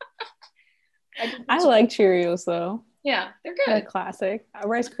 I like Cheerios though. Yeah, they're good. They're classic.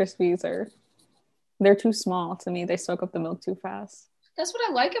 Rice Krispies they're too small to me. They soak up the milk too fast. That's what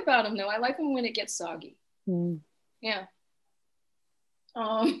I like about them though. I like them when it gets soggy. Yeah.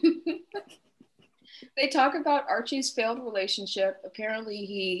 They talk about Archie's failed relationship. Apparently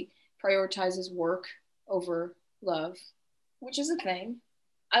he prioritizes work over love, which is a thing.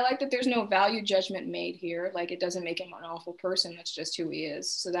 I like that there's no value judgment made here. Like it doesn't make him an awful person. That's just who he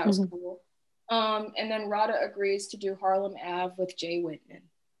is. So that was cool. And then Rada agrees to do Harlem Ave with Jay Whitman,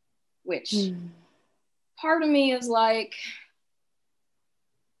 which part of me is like,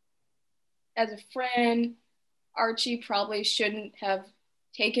 as a friend, Archie probably shouldn't have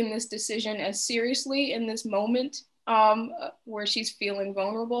taken this decision as seriously in this moment where she's feeling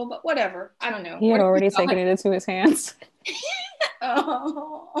vulnerable, but whatever. I don't know. He had already taken it into his hands.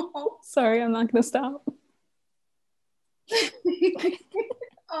 Oh. Sorry, I'm not going to stop.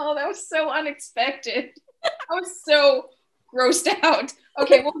 Oh, that was so unexpected. I was so grossed out.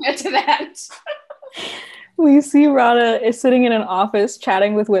 Okay, we'll get to that. We see Rada is sitting in an office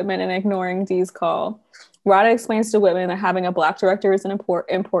chatting with Whitman and ignoring Dee's call. Rada explains to Whitman that having a Black director is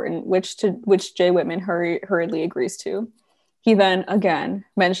important, which Jay Whitman hurriedly agrees to. He then, again,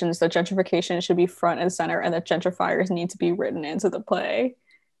 mentions that gentrification should be front and center and that gentrifiers need to be written into the play.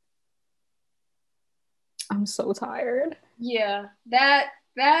 I'm so tired. Yeah,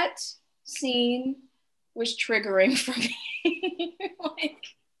 that scene was triggering for me. Like,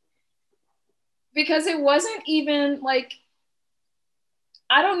 because it wasn't even like,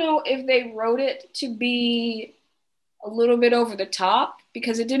 I don't know if they wrote it to be a little bit over the top,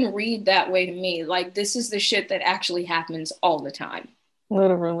 because it didn't read that way to me. Like, this is the shit that actually happens all the time.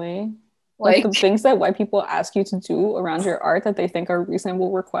 Literally. Like the things that white people ask you to do around your art that they think are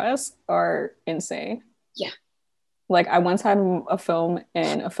reasonable requests are insane. Yeah. Like, I once had a film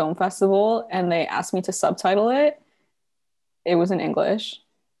in a film festival and they asked me to subtitle it. It was in English.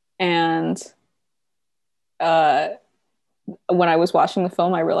 And when I was watching the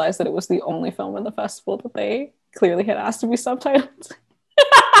film, I realized that it was the only film in the festival that they clearly had asked to be subtitled.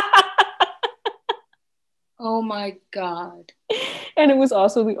 Oh my God. And it was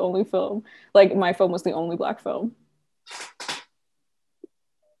also the only film. Like, my film was the only Black film.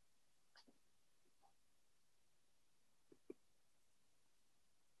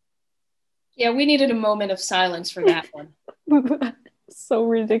 Yeah, we needed a moment of silence for that one. So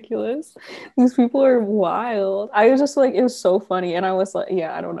ridiculous. These people are wild. I was just like, it was so funny. And I was like,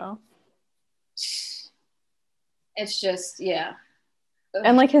 yeah, I don't know. It's just, yeah. Ugh.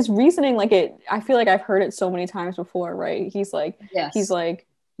 And like his reasoning, like I feel like I've heard it so many times before, right? He's like, yes. He's like,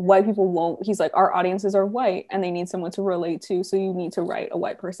 white people won't, he's like, our audiences are white and they need someone to relate to. So you need to write a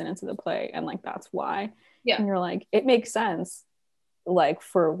white person into the play. And like, that's why. Yeah. And you're like, it makes sense, like,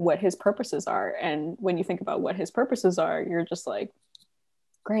 for what his purposes are. And when you think about what his purposes are, you're just like,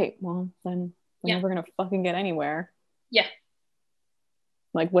 great, well, then we're never gonna fucking get anywhere. Yeah.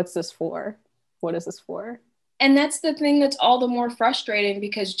 Like, what's this for? What is this for? And that's the thing that's all the more frustrating,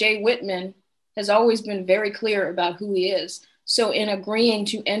 because Jay Whitman has always been very clear about who he is. So in agreeing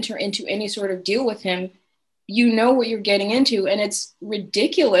to enter into any sort of deal with him, you know what you're getting into, and it's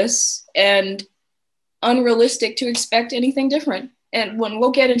ridiculous and unrealistic to expect anything different. And when we'll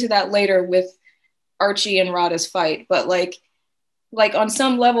get into that later with Archie and Rada's fight, but like on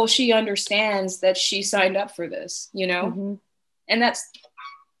some level, she understands that she signed up for this, you know? Mm-hmm. And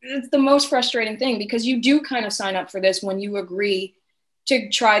it's the most frustrating thing, because you do kind of sign up for this when you agree to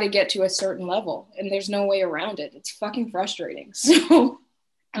try to get to a certain level, and there's no way around it. It's fucking frustrating. So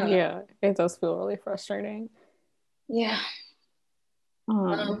yeah, it does feel really frustrating. Yeah.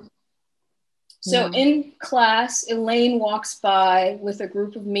 So in class, Elaine walks by with a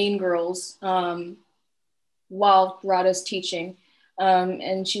group of mean girls while Rada's teaching.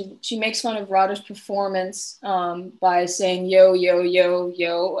 And she makes fun of Rada's performance by saying yo, yo, yo,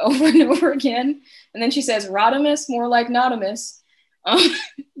 yo over and over again. And then she says, Rodimus, more like Notimus.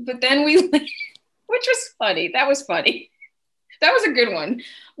 But then which was funny. That was funny. That was a good one.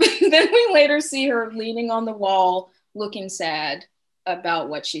 But then we later see her leaning on the wall, looking sad about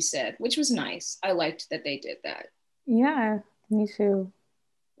what she said, which was nice. I liked that they did that. Yeah, me too.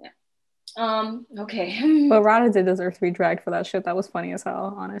 Okay. But Rada did deserve to be dragged for that shit. That was funny as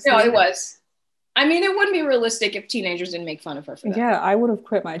hell, honestly. No, it was. I mean, it wouldn't be realistic if teenagers didn't make fun of her for that. Yeah, I would have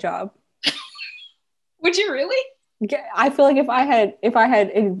quit my job. Would you really? Yeah, I feel like if I had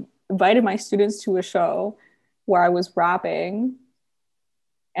invited my students to a show where I was rapping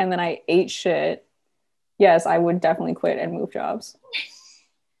and then I ate shit, yes, I would definitely quit and move jobs.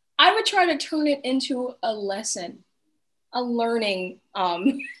 I would try to turn it into a lesson, a learning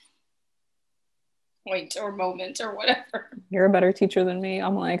point or moment or whatever. You're a better teacher than me.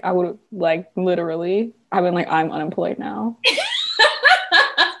 I'm like, I would like literally, I've been like, I'm unemployed now.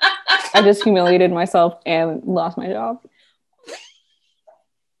 I just humiliated myself and lost my job.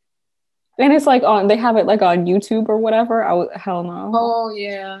 And it's like they have it like on YouTube or whatever. Hell no. Oh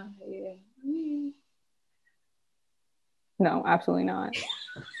yeah. No, absolutely not.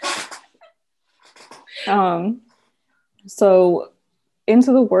 So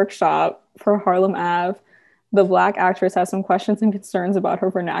into the workshop for Harlem Ave, the Black actress has some questions and concerns about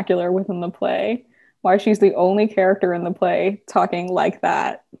her vernacular within the play, why she's the only character in the play talking like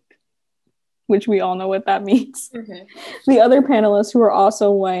that, which we all know what that means. Mm-hmm. The other panelists who are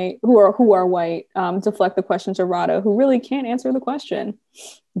also white, who are white, deflect the question to Rada, who really can't answer the question.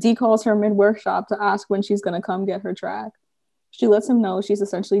 Dee calls her mid-workshop to ask when she's going to come get her track. She lets him know she's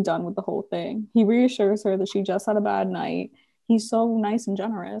essentially done with the whole thing. He reassures her that she just had a bad night. He's so nice and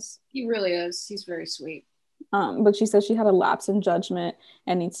generous. He really is. He's very sweet. But she says she had a lapse in judgment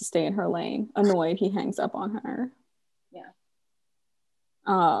and needs to stay in her lane. Annoyed, he hangs up on her.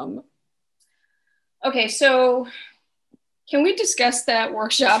 Yeah. Okay, so can we discuss that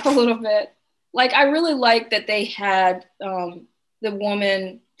workshop a little bit? Like, I really like that they had the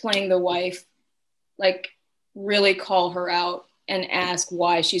woman playing the wife, like, really call her out and ask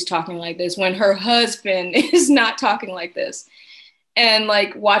why she's talking like this when her husband is not talking like this. And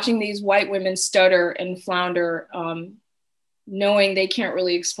like watching these white women stutter and flounder, knowing they can't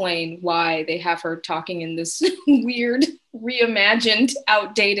really explain why they have her talking in this weird, reimagined,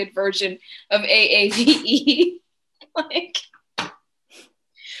 outdated version of AAVE. Like,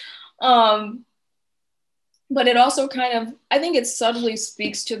 but it also kind of, I think it subtly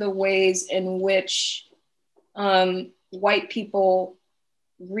speaks to the ways in which white people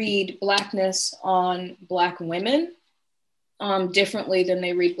read Blackness on Black women differently than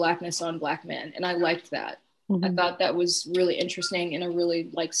they read Blackness on Black men. And I liked that. Mm-hmm. I thought that was really interesting and a really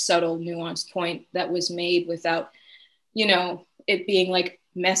like subtle, nuanced point that was made without, you know, it being like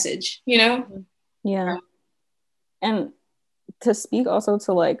message, you know? Yeah. And to speak also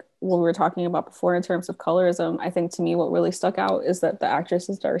to like what we were talking about before in terms of colorism, I think to me what really stuck out is that the actress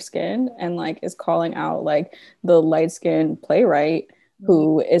is dark skinned and like is calling out like the light skinned playwright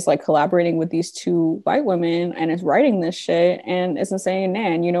who is like collaborating with these two white women and is writing this shit and isn't saying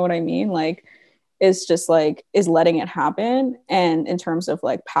nan, you know what I mean? Like, it's just like, is letting it happen. And in terms of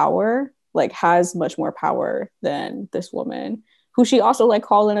like power, like has much more power than this woman who she also like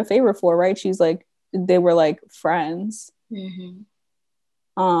called in a favor for, right? She's like, they were like friends. Mm-hmm.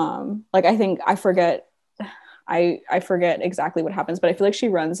 Like I think I forget exactly what happens, but I feel like she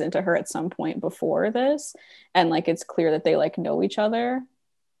runs into her at some point before this and like it's clear that they like know each other.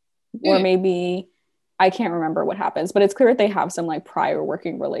 Or maybe I can't remember what happens, but it's clear that they have some like prior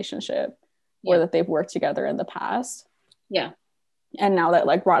working relationship or that they've worked together in the past. Yeah. And now that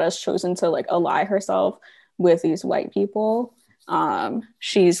like Rada's chosen to like ally herself with these white people,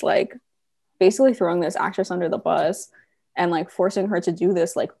 she's like basically throwing this actress under the bus and like forcing her to do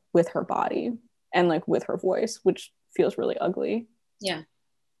this like with her body and like with her voice, which feels really ugly. Yeah,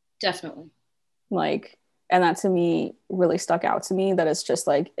 definitely. Like, and that to me really stuck out to me, that it's just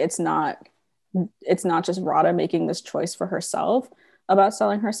like, it's not just Rada making this choice for herself about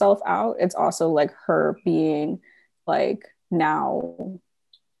selling herself out. It's also like her being like now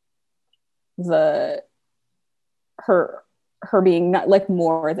her being not like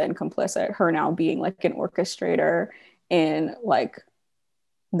more than complicit, her now being like an orchestrator in like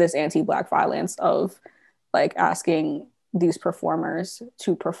this anti-Black violence of like asking these performers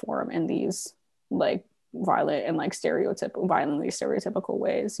to perform in these like violent and like violently stereotypical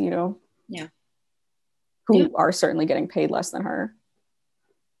ways, you know? Yeah. Who are certainly getting paid less than her.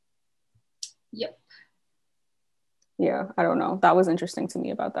 Yep. Yeah, I don't know. That was interesting to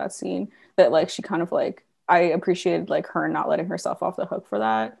me about that scene, that like she kind of like, I appreciated like her not letting herself off the hook for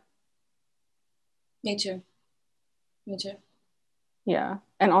that. Me too. Yeah.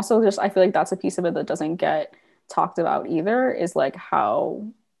 And also just I feel like that's a piece of it that doesn't get talked about either, is like how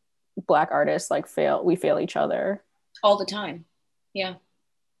Black artists like we fail each other all the time. Yeah,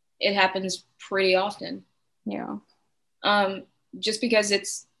 it happens pretty often. Yeah. Just because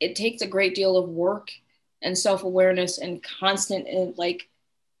it takes a great deal of work and self-awareness and constant like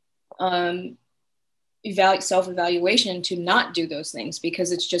self-evaluation to not do those things,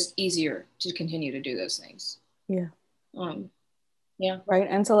 because it's just easier to continue to do those things. Yeah. Yeah. Right.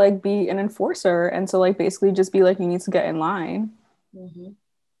 And to like be an enforcer and to like basically just be like, you need to get in line. Mm-hmm.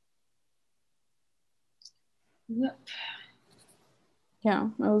 Yep. Yeah,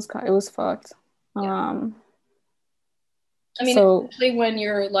 it was fucked. Yeah. I mean, especially when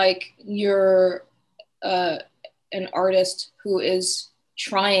you're an artist who is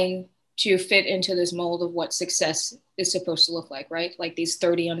trying to fit into this mold of what success is supposed to look like, right? Like these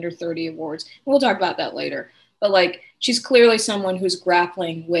 30 under 30 awards. We'll talk about that later. But like, she's clearly someone who's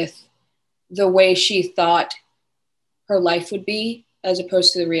grappling with the way she thought her life would be as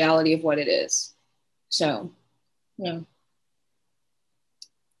opposed to the reality of what it is. So, you know.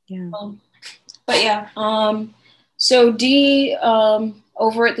 Yeah. But yeah, So Dee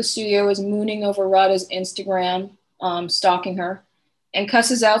over at the studio is mooning over Radha's Instagram, stalking her, and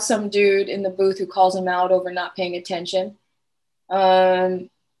cusses out some dude in the booth who calls him out over not paying attention.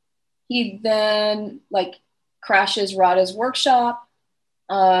 He then like crashes Radha's workshop.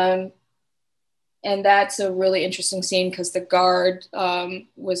 And that's a really interesting scene because the guard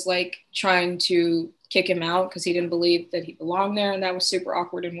was like trying to kick him out because he didn't believe that he belonged there. And that was super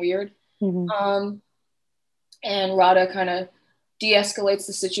awkward and weird. Mm-hmm. And Radha kind of de-escalates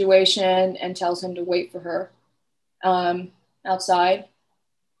the situation and tells him to wait for her outside.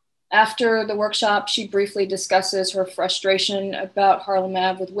 After the workshop, she briefly discusses her frustration about Harlem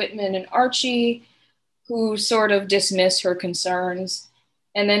Ave with Whitman and Archie, who sort of dismiss her concerns.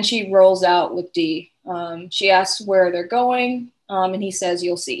 And then she rolls out with Dee. She asks where they're going, and he says,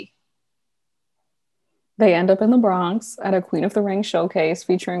 "You'll see." They end up in the Bronx at a Queen of the Ring showcase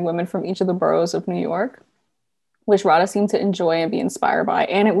featuring women from each of the boroughs of New York, which Radha seemed to enjoy and be inspired by.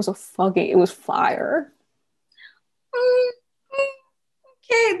 And it was it was fire.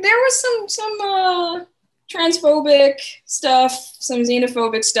 Okay, there was some transphobic stuff, some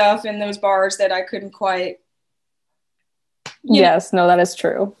xenophobic stuff in those bars that I couldn't quite. Yes, no, that is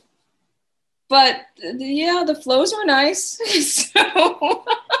true. But yeah, the flows were nice. So,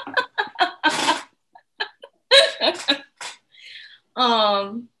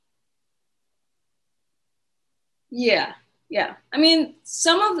 yeah. I mean,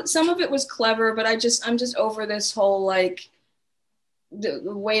 some of it was clever, but I'm just over this whole like the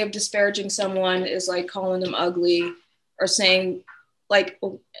way of disparaging someone is like calling them ugly or saying like,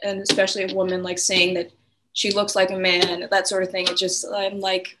 and especially a woman, like saying that she looks like a man, that sort of thing.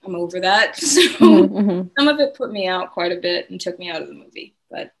 I'm over that. So some of it put me out quite a bit and took me out of the movie,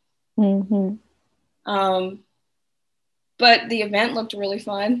 but but the event looked really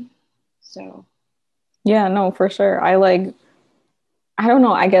fun. So yeah, no, for sure. I don't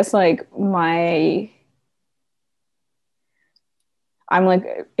know, I guess like I'm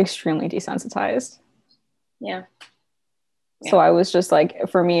like extremely desensitized. Yeah. So I was just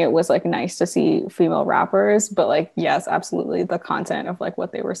like, for me, it was like nice to see female rappers, but like, yes, absolutely. The content of like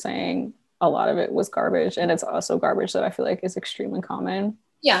what they were saying, a lot of it was garbage. And it's also garbage that I feel like is extremely common.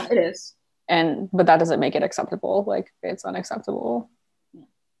 Yeah, it is. But that doesn't make it acceptable. Like it's unacceptable.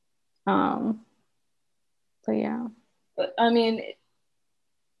 But yeah. But I mean,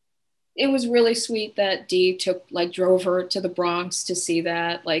 it was really sweet that Dee drove her to the Bronx to see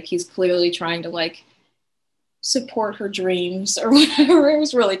that. Like he's clearly trying to like support her dreams or whatever. It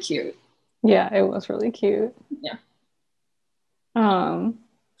was really cute. Yeah, it was really cute. Yeah.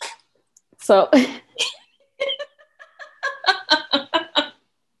 So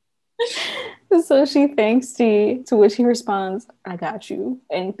so she thanks Dee, to which he responds, "I got you.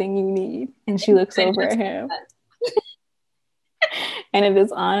 Anything you need." And she looks over at him. And it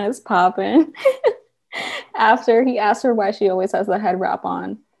is on, it's popping. After he asks her why she always has the head wrap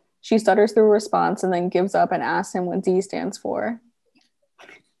on, she stutters through a response and then gives up and asks him what D stands for.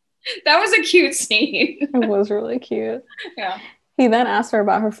 That was a cute scene. It was really cute. Yeah. He then asks her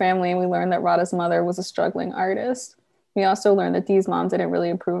about her family, and we learn that Radha's mother was a struggling artist. We also learn that Dee's mom didn't really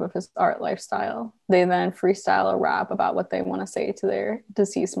approve of his art lifestyle. They then freestyle a rap about what they want to say to their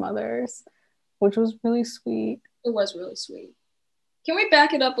deceased mothers, which was really sweet. It was really sweet. Can we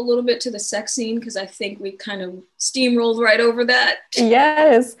back it up a little bit to the sex scene? Because I think we kind of steamrolled right over that.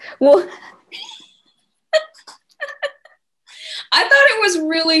 Yes. Well, I thought it was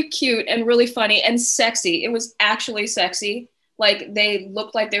really cute and really funny and sexy. It was actually sexy. Like they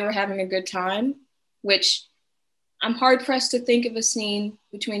looked like they were having a good time, which I'm hard pressed to think of a scene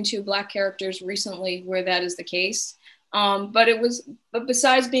between two Black characters recently where that is the case. But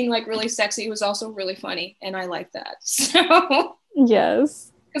besides being like really sexy, it was also really funny. And I like that. So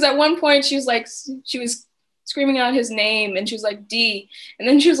yes. Because at one point she was screaming out his name and she was like D, and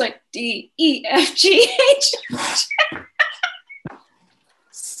then she was like DEFGH.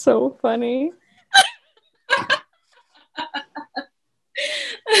 So funny.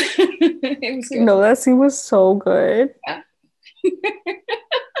 It was good. No, that scene was so good. Yeah.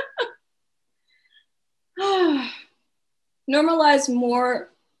 Normalize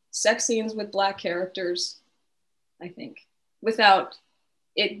more sex scenes with Black characters, I think, without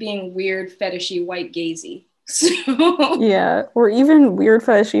it being weird, fetishy, white gazy. So, yeah, or even weird,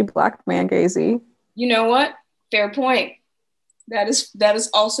 fetishy Black man gazy. You know what? Fair point. That is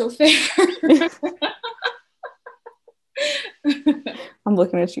also fair. I'm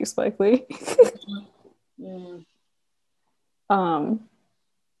looking at you, Spike Lee.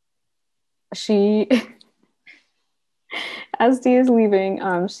 She, as Dee is leaving,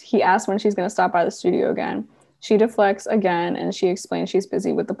 he asks when she's going to stop by the studio again. She deflects again and she explains she's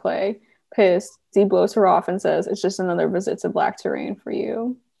busy with the play. Pissed, Dee blows her off and says, it's just another visit to Black Terrain for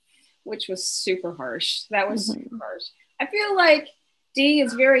you. Which was super harsh. That was super harsh. I feel like Dee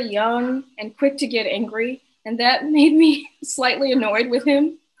is very young and quick to get angry, and that made me slightly annoyed with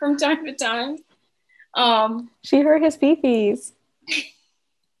him from time to time. She hurt his fifis.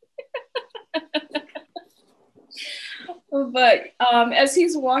 But as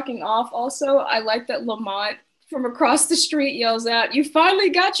he's walking off, also, I like that Lamont from across the street yells out, "You finally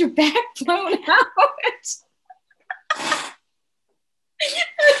got your back blown out."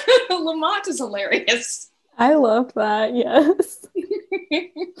 Lamont is hilarious. I love that, yes.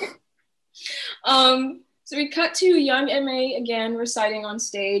 So we cut to young MA again reciting on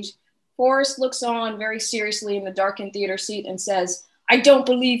stage. Forrest looks on very seriously in the darkened theater seat and says, "I don't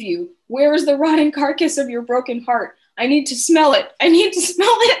believe you. Where is the rotting carcass of your broken heart? I need to smell it. I need to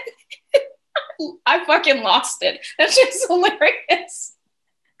smell it." I fucking lost it. That's just hilarious.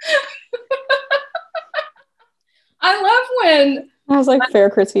 I love when... I was like, fair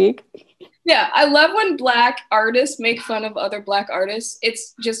critique. Yeah, I love when Black artists make fun of other Black artists.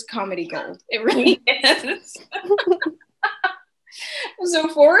 It's just comedy gold. It really is. So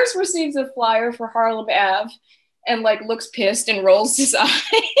Forrest receives a flyer for Harlem Ave and like looks pissed and rolls his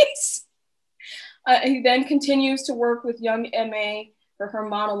eyes. He then continues to work with young MA for her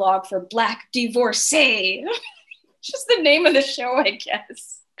monologue for Black Divorcee. Just the name of the show, I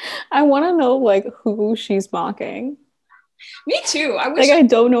guess. I want to know like who she's mocking. Me too. I wish I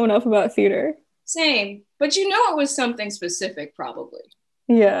don't know enough about theater. Same. But you know it was something specific, probably.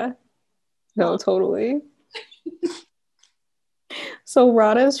 Yeah. No, totally. So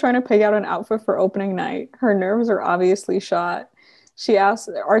Rada is trying to pick out an outfit for opening night. Her nerves are obviously shot.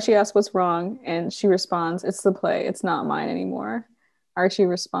 Archie asks what's wrong, and she responds, "It's the play. It's not mine anymore." Archie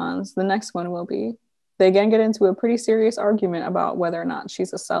responds, "The next one will be." They again get into a pretty serious argument about whether or not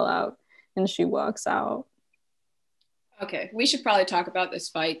she's a sellout, and she walks out. Okay, we should probably talk about this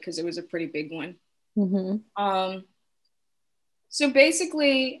fight because it was a pretty big one. Mm-hmm. So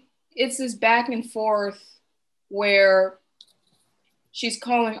basically, it's this back and forth where she's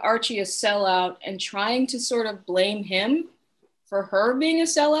calling Archie a sellout and trying to sort of blame him for her being a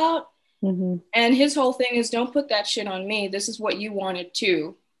sellout. Mm-hmm. And his whole thing is, don't put that shit on me. This is what you wanted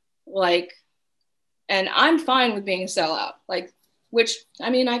too. Like, and I'm fine with being a sellout. Like, which, I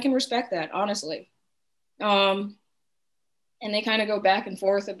mean, I can respect that, honestly. And they kind of go back and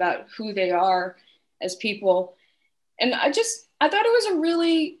forth about who they are as people. And I thought it was a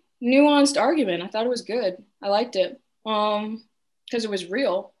really nuanced argument. I thought it was good. I liked it because it was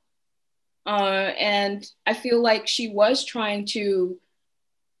real. And I feel like she was trying to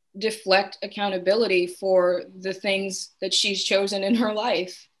deflect accountability for the things that she's chosen in her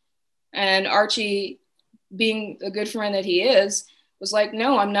life. And Archie, being a good friend that he is, was like,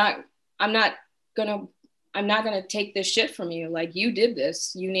 "No, I'm not gonna take this shit from you. Like, you did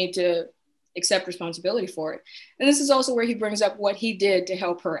this. You need to accept responsibility for it." And this is also where he brings up what he did to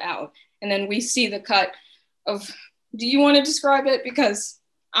help her out. And then we see the cut of, do you want to describe it? Because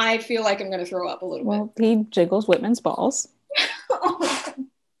I feel like I'm going to throw up a little bit. Well, he jiggles Whitman's balls.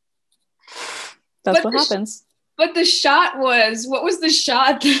 That's what happens. But the shot was, what was the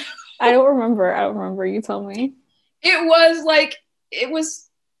shot? I don't remember. You tell me. It was like,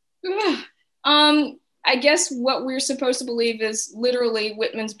 I guess what we're supposed to believe is literally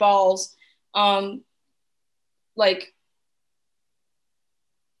Whitman's balls, like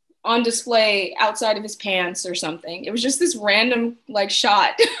on display outside of his pants or something. It was just this random like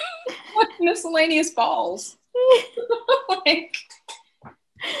shot with miscellaneous balls. Like,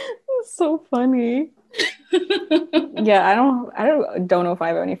 it's so funny. Yeah, I don't know if I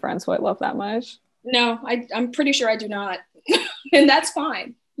have any friends who I love that much. No, I'm pretty sure I do not. And that's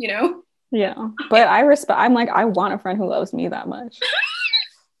fine, you know? Yeah, but I'm like, I want a friend who loves me that much.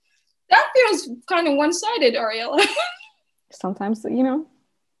 That feels kind of one-sided, Ariella. Sometimes, you know,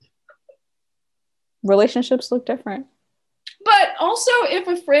 relationships look different. But also, if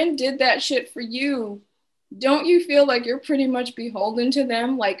a friend did that shit for you, don't you feel like you're pretty much beholden to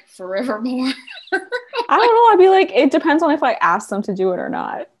them, like, forevermore? I don't know. I'd be like, it depends on if I ask them to do it or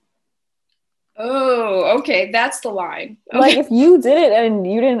not. Oh, okay. That's the line. Okay. Like, if you did it and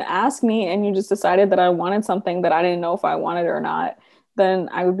you didn't ask me and you just decided that I wanted something that I didn't know if I wanted it or not, then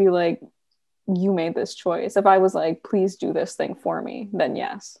I would be like, you made this choice. If I was like, please do this thing for me, then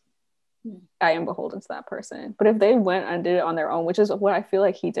yes, I am beholden to that person. But if they went and did it on their own, which is what I feel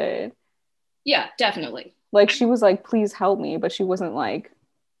like he did. Yeah, definitely. Like, she was like, please help me, but she wasn't like,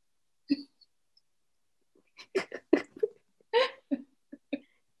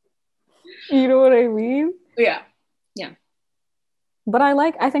 you know what I mean? Yeah. But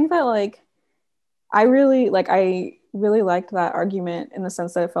I think that like I really liked that argument in the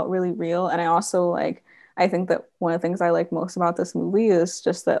sense that it felt really real. And I also like, I think that one of the things I like most about this movie is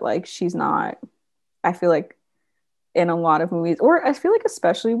just that like she's not, I feel like in a lot of movies, or I feel like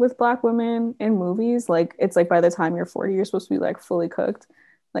especially with Black women in movies, like it's like by the time you're 40, you're supposed to be like fully cooked.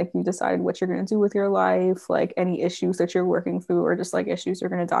 Like you decided what you're going to do with your life, like any issues that you're working through, or just like issues you're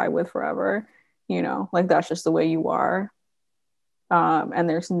going to die with forever, you know, like that's just the way you are. And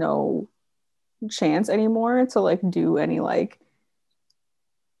there's no chance anymore to like do any like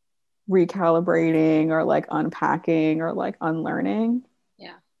recalibrating or like unpacking or like unlearning.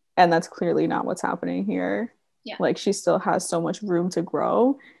 Yeah. And that's clearly not what's happening here. Yeah. Like she still has so much room to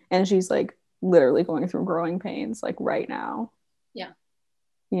grow, and she's like literally going through growing pains like right now. Yeah.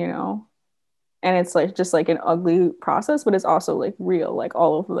 You know? And it's like just like an ugly process, but it's also like real. Like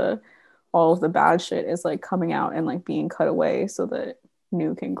all of the bad shit is like coming out and like being cut away so that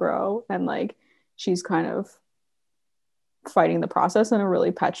new can grow. And like she's kind of fighting the process in a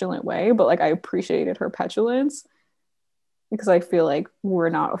really petulant way, but like I appreciated her petulance because I feel like we're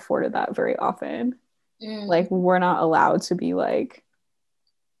not afforded that very often. Like we're not allowed to be like,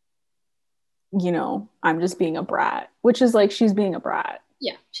 you know, I'm just being a brat, which is like she's being a brat.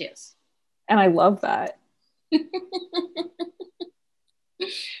 Yeah, she is. And I love that.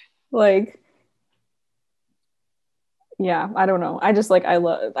 Like, yeah, I don't know. I just like I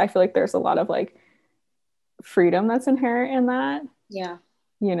feel like there's a lot of like freedom that's inherent in that. Yeah.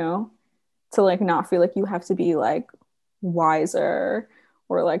 You know, to like not feel like you have to be like wiser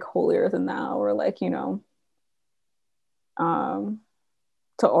or like holier than thou or like, you know,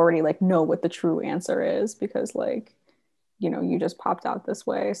 to already like know what the true answer is because like, you know, you just popped out this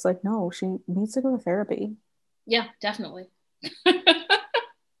way. It's like, no, she needs to go to therapy. Yeah, definitely.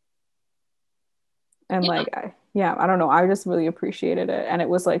 And like, I don't know. I just really appreciated it. And it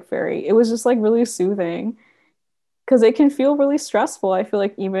was like it was just like really soothing because it can feel really stressful. I feel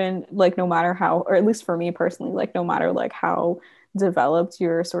like even like no matter how, or at least for me personally, like no matter like how developed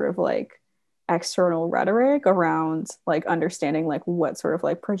your sort of like external rhetoric around like understanding like what sort of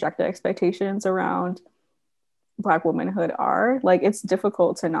like projected expectations around Black womanhood are, like it's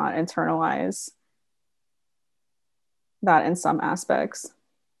difficult to not internalize that in some aspects.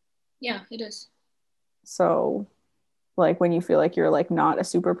 Yeah, it is. So like when you feel like you're like not a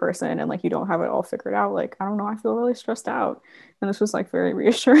super person and like you don't have it all figured out, like I don't know, I feel really stressed out. And this was like very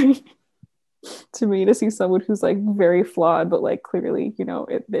reassuring to me to see someone who's like very flawed but like clearly, you know,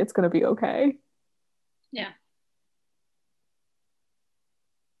 it's gonna be okay.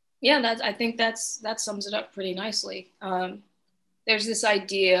 Yeah, I think that sums it up pretty nicely. There's this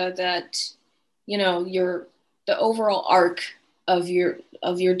idea that, you know, the overall arc of your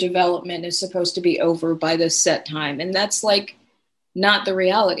development is supposed to be over by this set time, and that's like not the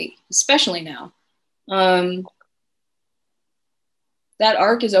reality, especially now. That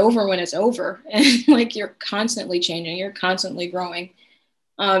arc is over when it's over, and like you're constantly changing, you're constantly growing.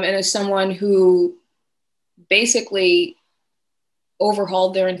 And as someone who basically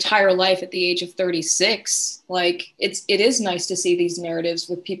overhauled their entire life at the age of 36, like it is nice to see these narratives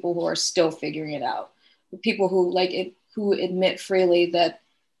with people who are still figuring it out, with people who like it, who admit freely that,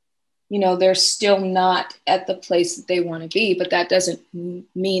 you know, they're still not at the place that they want to be, but that doesn't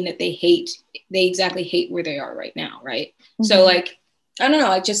mean that they exactly hate where they are right now, right? Mm-hmm. So like, I don't know,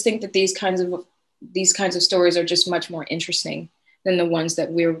 I just think that these kinds of stories are just much more interesting than the ones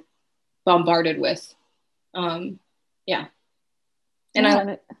that we're bombarded with. Yeah. And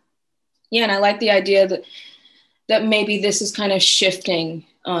I like the idea that maybe this is kind of shifting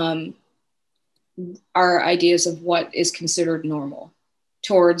our ideas of what is considered normal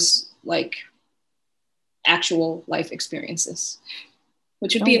towards like actual life experiences,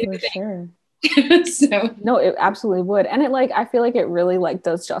 which would be a good thing. Sure. So no, it absolutely would. And it like I feel like it really like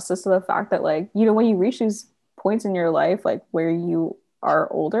does justice to the fact that like, you know, when you reach these points in your life like where you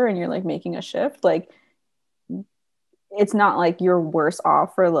are older and you're like making a shift, like it's not like you're worse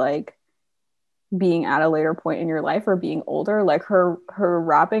off for like being at a later point in your life or being older. Like her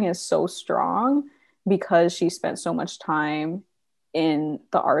rapping is so strong because she spent so much time in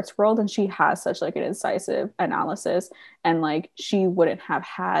the arts world and she has such like an incisive analysis, and like she wouldn't have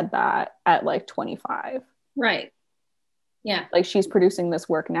had that at like 25. Right. Yeah. Like she's producing this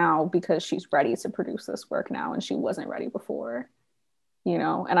work now because she's ready to produce this work now and she wasn't ready before, you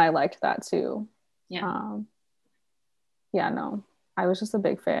know, and I liked that too. Yeah. Yeah, no, I was just a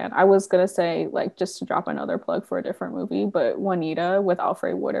big fan. I was gonna say like just to drop another plug for a different movie, but Juanita with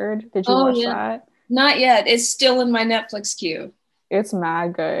Alfre Woodard. Did you watch that? Not yet. It's still in my Netflix queue. It's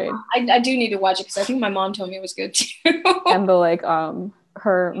mad good. I do need to watch it because I think my mom told me it was good too. And the like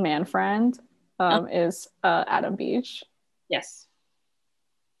her man friend is Adam Beach. Yes.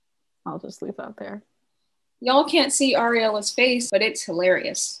 I'll just leave that there. Y'all can't see Ariella's face, but it's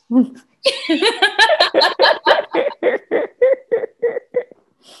hilarious.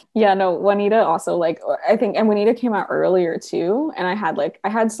 Yeah, no, Juanita also like I think, and Juanita came out earlier too, and I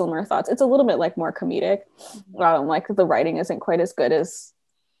had similar thoughts. It's a little bit like more comedic. Like the writing isn't quite as good as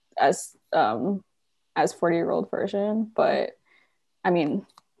 40-year-old version, but I mean,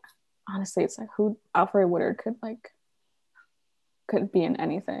 honestly, it's like who Alfre Woodard could be in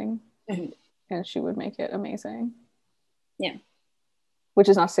anything, and she would make it amazing. Yeah. Which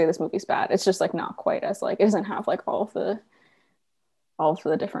is not to say this movie's bad. It's just like not quite as like it doesn't have like all of the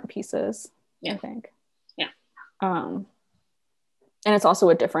different pieces. Yeah. I think. Yeah. And it's also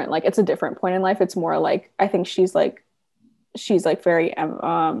a different point in life. It's more like I think she's like very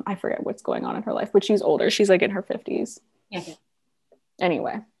I forget what's going on in her life, but she's older. She's like in her 50s. Okay.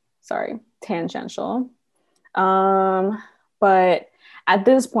 Anyway, sorry, tangential. But at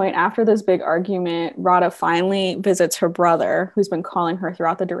this point, after this big argument, Radha finally visits her brother, who's been calling her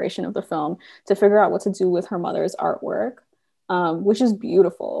throughout the duration of the film, to figure out what to do with her mother's artwork, which is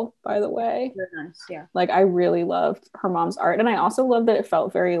beautiful, by the way. Very nice, yeah. Like, I really loved her mom's art. And I also loved that it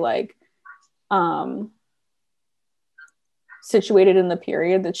felt very, like, situated in the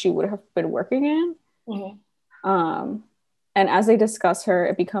period that she would have been working in. Mm-hmm. And as they discuss her,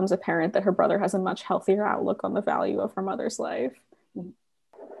 it becomes apparent that her brother has a much healthier outlook on the value of her mother's life.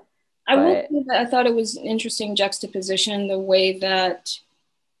 I thought it was an interesting juxtaposition, the way that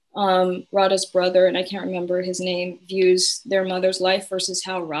Radha's brother, and I can't remember his name, views their mother's life versus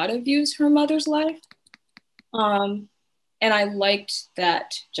how Radha views her mother's life. And I liked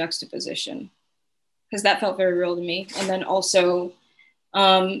that juxtaposition because that felt very real to me. And then also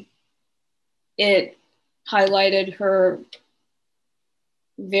it highlighted her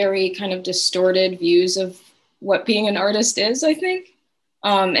very kind of distorted views of what being an artist is, I think,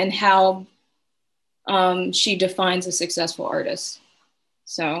 and how she defines a successful artist.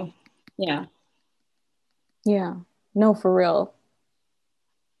 So, yeah. Yeah, no, for real.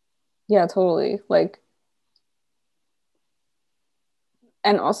 Yeah, totally. Like,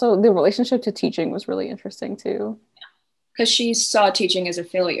 and also the relationship to teaching was really interesting too. Because she saw teaching as a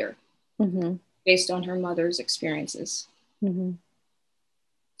failure mm-hmm. based on her mother's experiences. Mm-hmm.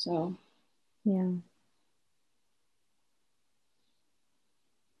 So, yeah.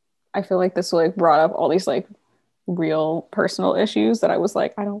 I feel like this like brought up all these like real personal issues that I was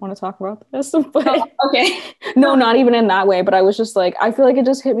like, I don't want to talk about this. But okay. No, not even in that way. But I was just like, I feel like it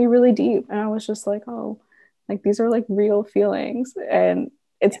just hit me really deep. And I was just like, oh, like these are like real feelings. And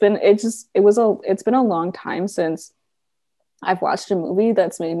it's been a long time since I've watched a movie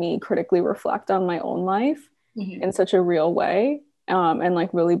that's made me critically reflect on my own life mm-hmm. in such a real way. And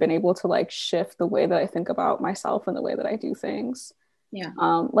like really been able to like shift the way that I think about myself and the way that I do things. Yeah.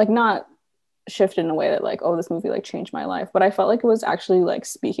 Like not shift in a way that like, oh, this movie like changed my life, but I felt like it was actually like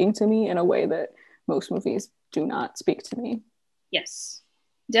speaking to me in a way that most movies do not speak to me. Yes,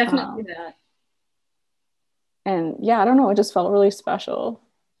 definitely that. And yeah, I don't know, it just felt really special.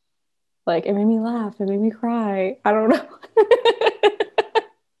 Like it made me laugh, it made me cry. I don't know.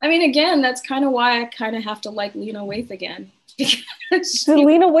 I mean, again, that's kind of why I kind of have to like Lena Waithe again. Did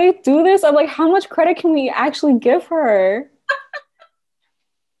Lena Waithe do this? I'm like, how much credit can we actually give her?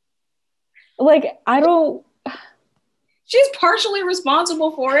 Like, I don't... She's partially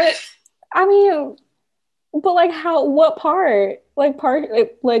responsible for it. I mean, but like what part? Like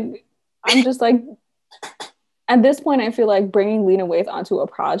I'm just like, at this point, I feel like bringing Lena Waithe onto a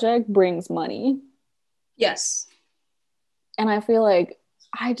project brings money. Yes. And I feel like,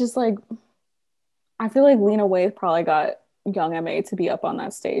 I feel like Lena Waithe probably got young M.A. to be up on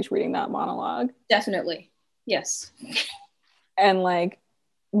that stage reading that monologue. Definitely. Yes. And like,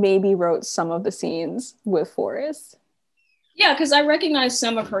 maybe wrote some of the scenes with Forrest. Yeah, because I recognize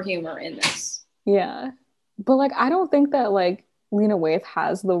some of her humor in this. Yeah. But like, I don't think that like Lena Waithe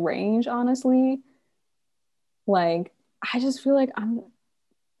has the range, honestly. Like, I just feel like I'm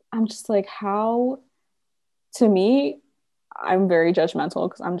just like, how, to me, I'm very judgmental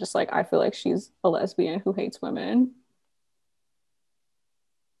because I'm just like, I feel like she's a lesbian who hates women.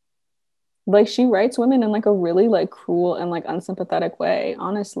 Like she writes women in like a really like cruel and like unsympathetic way,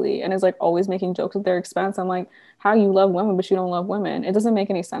 honestly, and is like always making jokes at their expense. I'm like, how you love women but you don't love women? It doesn't make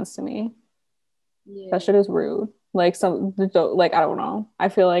any sense to me. Yeah. That shit is rude. Like like I don't know. I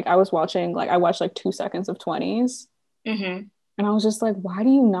feel like I watched like 2 seconds of 20s, mm-hmm. and I was just like, why do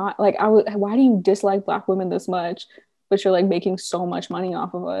you not like? Why do you dislike Black women this much? but you're like making so much money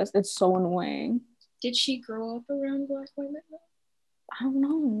off of us. It's so annoying. Did she grow up around Black women? I don't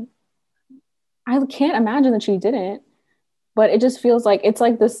know. I can't imagine that she didn't. But it just feels like it's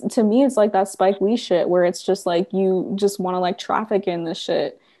like this to me. It's like that Spike Lee shit where it's just like you just want to like traffic in this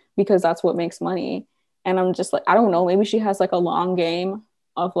shit because that's what makes money. And I'm just like, I don't know. Maybe she has like a long game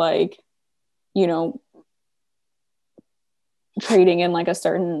of like, you know, trading in like a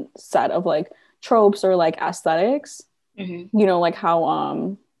certain set of like tropes or like aesthetics. Mm-hmm. You know, like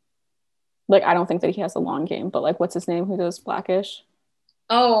how like I don't think that he has a long game, but like what's his name who does Blackish?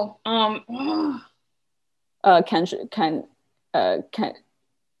 Oh,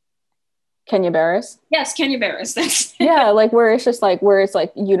 Kenya Barris. Yes, Kenya Barris. That's yeah, like where it's just like where it's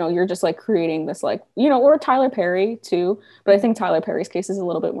like, you know, you're just like creating this like, you know, or Tyler Perry too. But I think Tyler Perry's case is a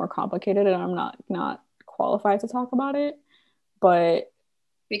little bit more complicated and I'm not qualified to talk about it. But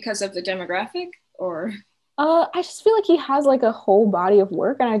because of the demographic or I just feel like he has like a whole body of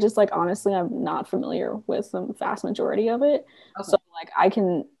work and I just like honestly I'm not familiar with the vast majority of it. Okay. So like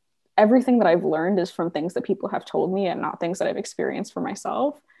everything that I've learned is from things that people have told me and not things that I've experienced for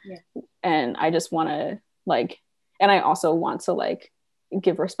myself. Yeah. And I just want to like, and I also want to like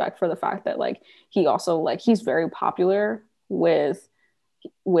give respect for the fact that like he also like he's very popular with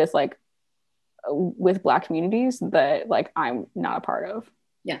like with Black communities that like I'm not a part of.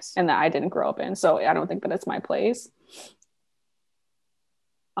 Yes. And that I didn't grow up in. So I don't think that it's my place.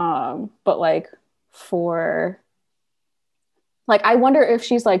 But like for like I wonder if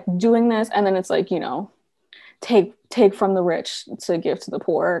she's like doing this and then it's like, you know, take from the rich to give to the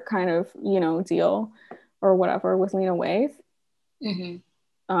poor kind of, you know, deal or whatever with Lena Waithe. Mm-hmm.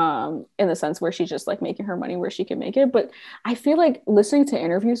 In the sense where she's just like making her money where she can make it. But I feel like listening to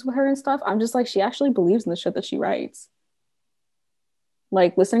interviews with her and stuff, I'm just like, she actually believes in the shit that she writes.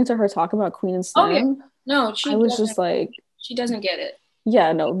 Like listening to her talk about Queen and Slim. Oh, yeah. No, I was just like, she doesn't get it.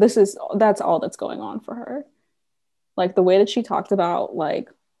 Yeah, no, that's all that's going on for her. Like the way that she talked about like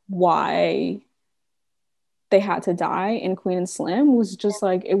why they had to die in Queen and Slim was just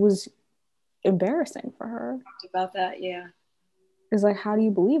like, it was embarrassing for her. Talked about that, yeah. It's like, how do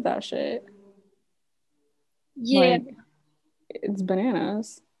you believe that shit? Yeah. Like, it's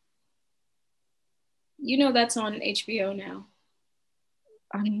bananas. You know that's on HBO now.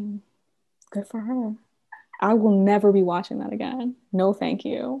 I mean, good for her. I will never be watching that again. No, thank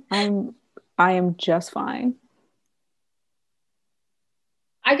you. I am just fine.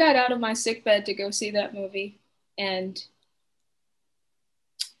 I got out of my sickbed to go see that movie, and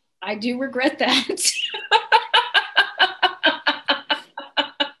I do regret that.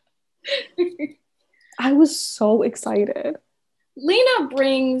 I was so excited. Lena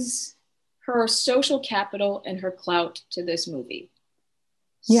brings her social capital and her clout to this movie.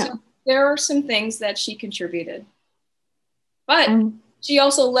 Yeah. So there are some things that she contributed, but she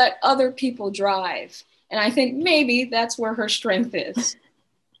also let other people drive. And I think maybe that's where her strength is.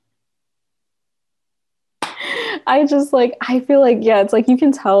 I just like, I feel like, yeah, it's like you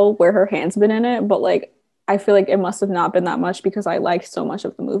can tell where her hand's been in it, but like, I feel like it must have not been that much because I liked so much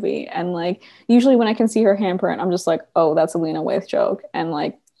of the movie. And like, usually when I can see her handprint, I'm just like, oh, that's a Lena Waithe joke. And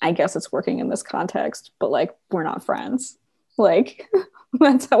like, I guess it's working in this context, but like, we're not friends. Like,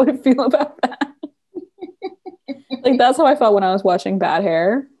 that's how I feel about that. Like, that's how I felt when I was watching Bad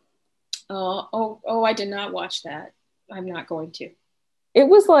Hair. I did not watch that. I'm not going to. It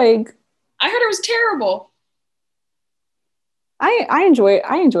was like, I heard it was terrible. I enjoyed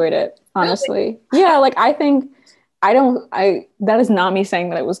it, honestly. Really? Yeah, like I think that is not me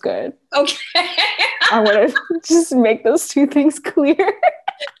saying that it was good. Okay. I want to just make those two things clear.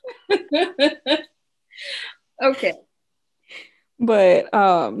 Okay. But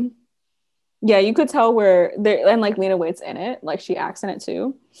yeah, you could tell where there, and like Lena Waithe's in it, like she acts in it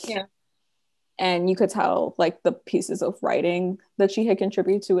too. Yeah. And you could tell like the pieces of writing that she had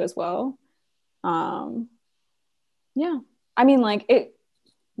contributed to as well. Yeah. I mean, like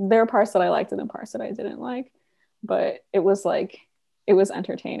there are parts that I liked and then parts that I didn't like, but it was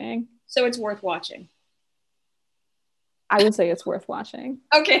entertaining. So it's worth watching. I would say it's worth watching.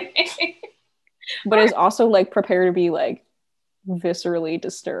 Okay. But it's also like prepare to be like viscerally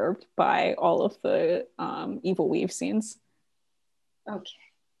disturbed by all of the Evil Weave scenes. Okay.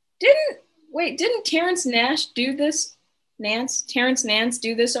 Didn't Terrence Nance do this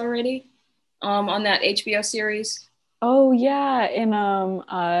already? On that HBO series? Oh yeah, in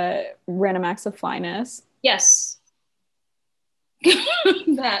Random Acts of Flyness. Yes.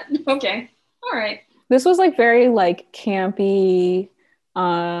 That. Okay. All right. This was like very like campy,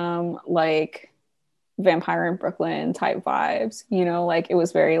 like Vampire in Brooklyn type vibes, you know, like it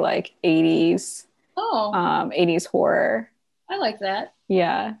was very like 80s Oh, 80s horror. I like that.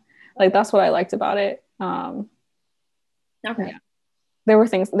 Yeah. Like that's what I liked about it. Okay. Yeah. There were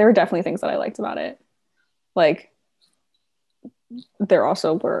definitely things that I liked about it. Like there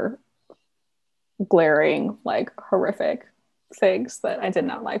also were glaring, like horrific things that I did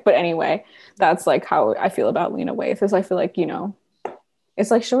not like. But anyway, that's like how I feel about Lena Waithe, because I feel like, you know,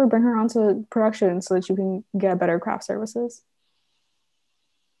 it's like, sure, bring her onto production so that you can get better craft services.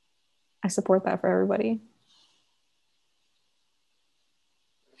 I support that for everybody.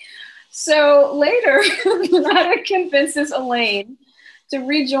 So later, Rada convinces Elaine to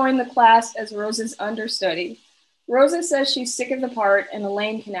rejoin the class as Rosa's understudy. Rosa says she's sick of the part and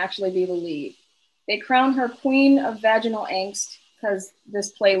Elaine can actually be the lead. They crown her queen of vaginal angst because this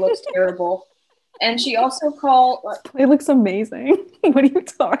play looks terrible. And she also called... It looks amazing. What are you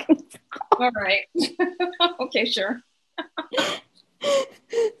talking about? All right. Okay, sure.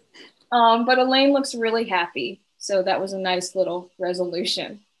 But Elaine looks really happy. So that was a nice little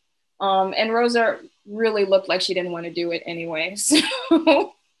resolution. And Rosa really looked like she didn't want to do it anyway. So,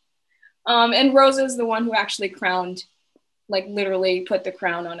 and Rosa's the one who actually crowned, like literally put the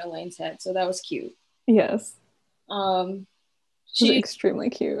crown on Elaine's head. So that was cute. Yes. She was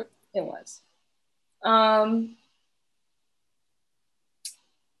extremely cute. It was.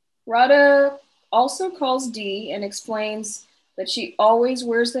 Rada also calls Dee and explains that she always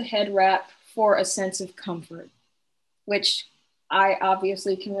wears the head wrap for a sense of comfort, which I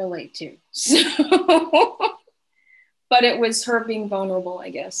obviously can relate to. So, but it was her being vulnerable, I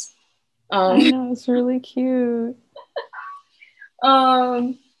guess. I know, it's really cute.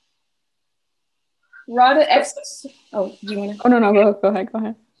 Rada exits. Oh, do you want to? Oh no, go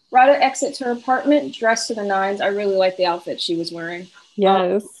ahead. Rada exits her apartment dressed to the nines. I really like the outfit she was wearing.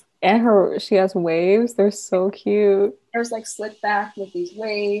 Yes, and she has waves. They're so cute. There's like slick back with these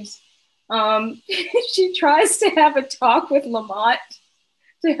waves. She tries to have a talk with Lamont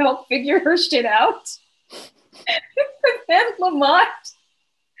to help figure her shit out. But then Lamont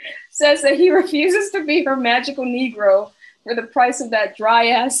says that he refuses to be her magical Negro for the price of that dry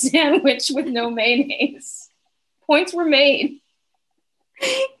ass sandwich with no mayonnaise. Points were made.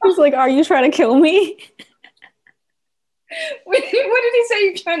 He's like, "Are you trying to kill me?" What did he say?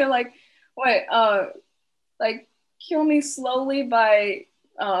 You're trying to like kill me slowly by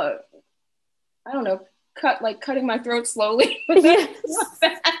I don't know, cutting my throat slowly. Yes.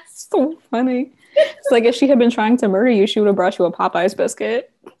 So funny. It's like if she had been trying to murder you, she would have brought you a Popeye's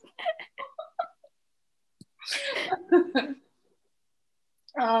biscuit.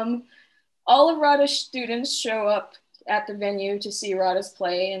 All of Rada's students show up at the venue to see Rada's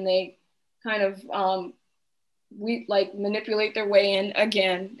play, and they kind of manipulate their way in.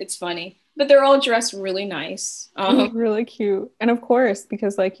 Again, it's funny, but they're all dressed really nice. Really cute. And of course,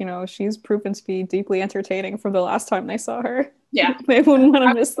 because she's proven to be deeply entertaining from the last time they saw her. Yeah. They wouldn't want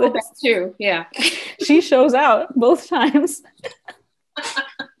to miss this. Too. Yeah. She shows out both times.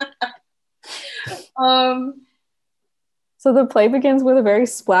 So the play begins with a very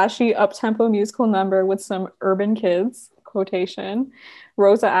splashy up-tempo musical number with some urban kids, quotation.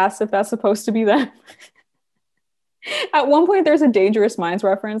 Rosa asks if that's supposed to be them. At one point, there's a Dangerous Minds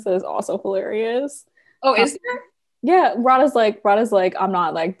reference that is also hilarious. Oh, is there? Yeah, Rada's like, I'm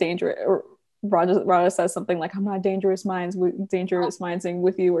not like dangerous. Or Rada says something like, I'm not dangerous mindsing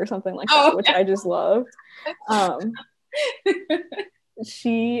with you, or something like that, which I just loved.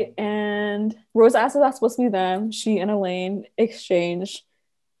 She and Rosa asks if that's supposed to be them. She and Elaine exchange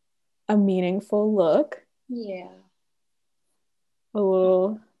a meaningful look. Yeah. A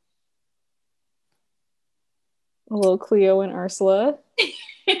little Cleo and Ursula.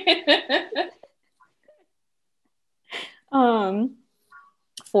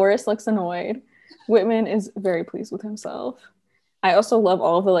 Forrest looks annoyed. Whitman is very pleased with himself. I also love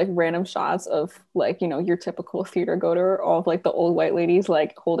all of the random shots of your typical theater goer, all of the old white ladies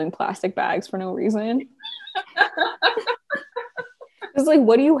holding plastic bags for no reason. It's like,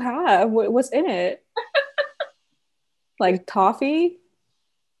 what do you have? What's in it? Toffee?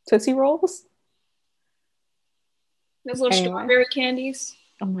 Tootsie Rolls? Those little strawberry candies.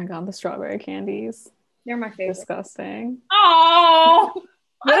 Oh my god, the strawberry candies. They're my favorite. Disgusting. Oh,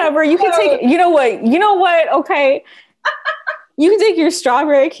 whatever. You can take. You know what? Okay. You can take your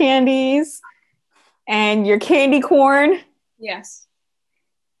strawberry candies and your candy corn. Yes.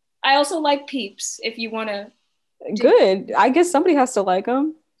 I also like Peeps. If you want to. Good. I guess somebody has to like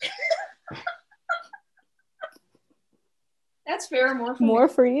them. That's fair. More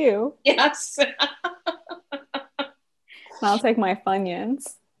for you. Yes. I'll take my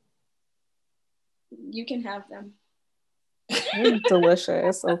Funyuns. You can have them. They're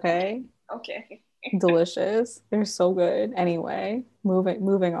delicious, okay? Okay. delicious. They're so good. Anyway,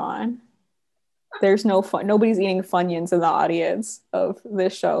 moving on. There's no fun. Nobody's eating Funyuns in the audience of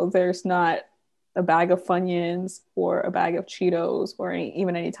this show. There's not a bag of Funyuns or a bag of Cheetos or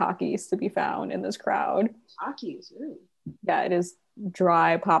even any Takis to be found in this crowd. Takis, ooh. Yeah, it is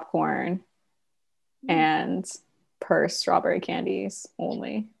dry popcorn and purse strawberry candies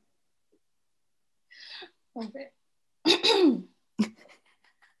only. Okay.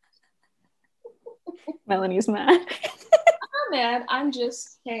 Melanie's mad. I'm not mad. I'm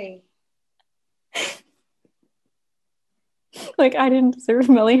just, hey. Like, I didn't deserve.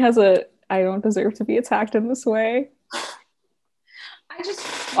 Melanie has a, I don't deserve to be attacked in this way. I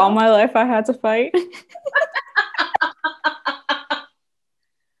just all my life I had to fight.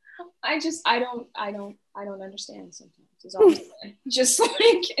 I don't understand sometimes. It's always just like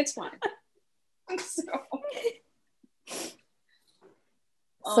it's fine.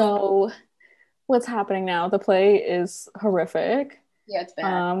 So what's happening now? The play is horrific. Yeah, it's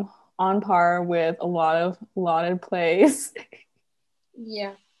bad. On par with a lot of lauded plays.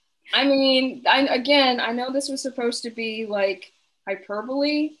 Yeah. I mean, I know this was supposed to be like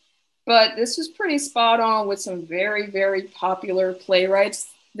hyperbole, but this was pretty spot on with some very, very popular playwrights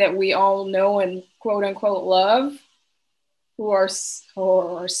that we all know and quote unquote love, who are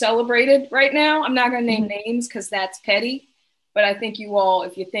celebrated right now. I'm not going to name names because that's petty, but I think you all,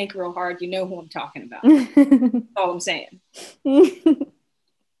 if you think real hard, you know who I'm talking about. That's all I'm saying.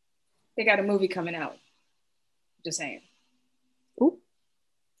 They got a movie coming out. Just saying. Ooh.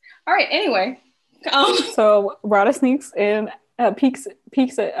 All right. Anyway, so Rada sneaks in, peeks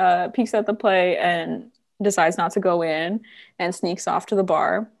at the play, and decides not to go in, and sneaks off to the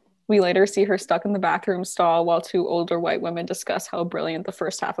bar. We later see her stuck in the bathroom stall while two older white women discuss how brilliant the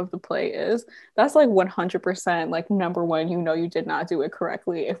first half of the play is. That's like 100% like number one. You know you did not do it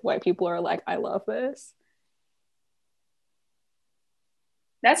correctly if white people are like, I love this.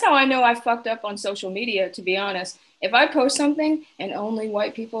 That's how I know I fucked up on social media, to be honest. If I post something and only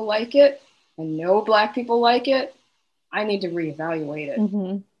white people like it and no black people like it, I need to reevaluate it.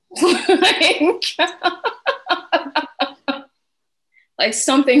 Like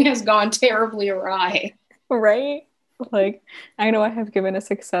something has gone terribly awry. Right? Like, I know I have given a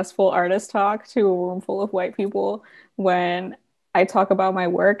successful artist talk to a room full of white people when I talk about my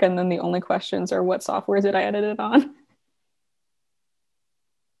work and then the only questions are, what software did I edit it on?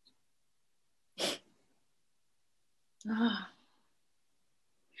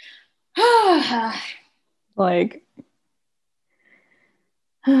 Like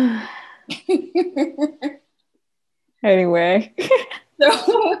anyway.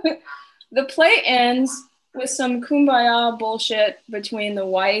 So the play ends with some kumbaya bullshit between the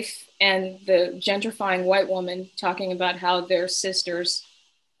wife and the gentrifying white woman talking about how they're sisters,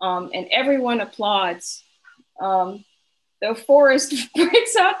 and everyone applauds. Though Forrest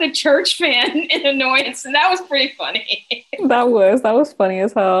breaks out the church fan in annoyance, and that was pretty funny. That was funny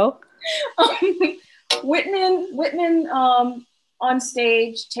as hell. Whitman on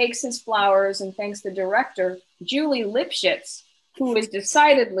stage takes his flowers and thanks the director, Julie Lipschitz, who is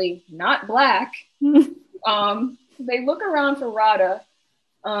decidedly not black. They look around for Rada,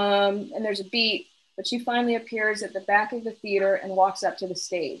 and there's a beat, but she finally appears at the back of the theater and walks up to the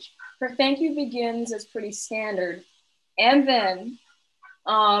stage. Her thank you begins as pretty standard, and then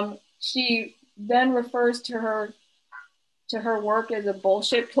she then refers to her work as a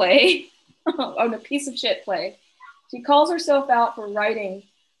bullshit play, on a piece of shit play. She calls herself out for writing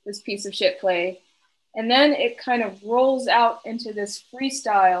this piece of shit play, and then it kind of rolls out into this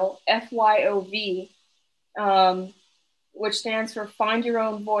freestyle, FYOV, which stands for Find Your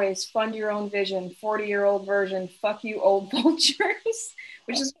Own Voice, Fund Your Own Vision, 40-year-old version, Fuck You Old Vultures,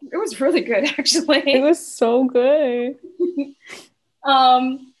 it was really good, actually. It was so good.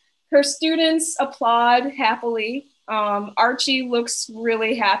 Her students applaud happily. Archie looks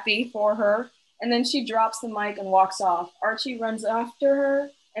really happy for her, and then she drops the mic and walks off. Archie runs after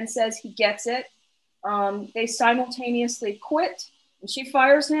her and says he gets it. They simultaneously quit, and she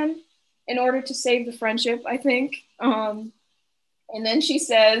fires him in order to save the friendship, I think. And then she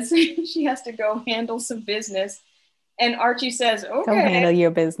says she has to go handle some business. And Archie says, okay. Go handle your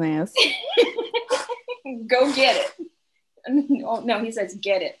business. Go get it. No, he says,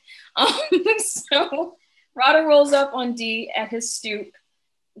 get it. So Rada rolls up on Dee at his stoop.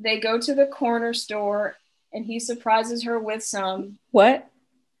 They go to the corner store, and he surprises her with some... What?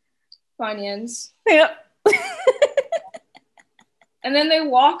 Funyuns. Yep. And then they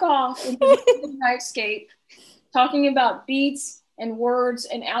walk off into the nightscape, talking about beats and words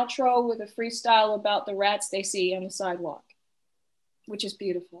and outro with a freestyle about the rats they see on the sidewalk, which is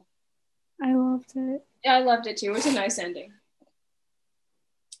beautiful. I loved it. Yeah, I loved it too. It was a nice ending.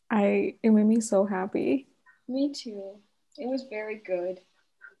 It made me so happy. Me too. It was very good.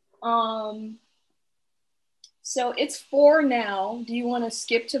 So it's 4 now. Do you want to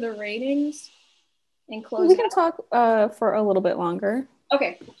skip to the ratings and close We it can out? talk for a little bit longer.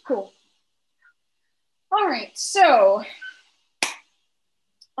 Okay, cool. All right, so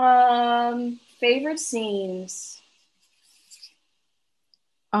favorite scenes.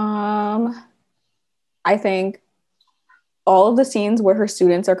 I think all of the scenes where her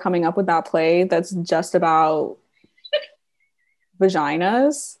students are coming up with that play that's just about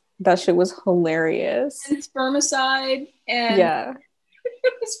vaginas, that shit was hilarious. And spermicide and Yeah.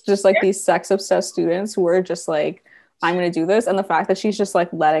 It's just like these sex obsessed students who are just like, I'm gonna do this. And the fact that she's just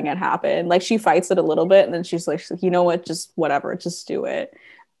like letting it happen. Like she fights it a little bit and then she's like, you know what, just whatever, just do it.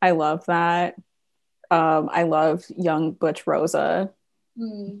 I love that. I love young Butch Rosa,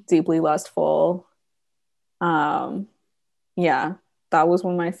 deeply lustful. Yeah, that was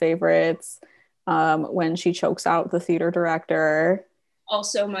one of my favorites. When she chokes out the theater director.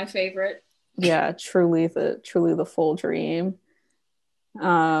 Also my favorite. Yeah, truly the full dream.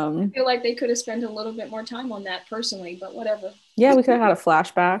 I feel like they could have spent a little bit more time on that personally, but whatever. Yeah, we could have had a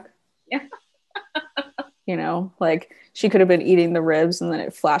flashback. Yeah. You know, like she could have been eating the ribs and then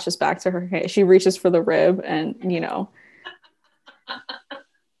it flashes back to her. She reaches for the rib and, you know,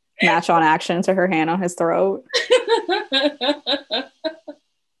 match on action to her hand on his throat.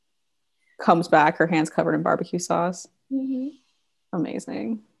 Comes back, her hand's covered in barbecue sauce. Mm-hmm.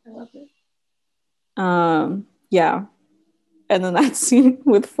 Amazing. I love it. Yeah. And then that scene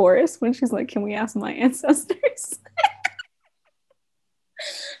with Forrest when she's like, can we ask my ancestors?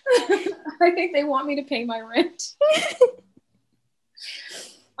 I think they want me to pay my rent.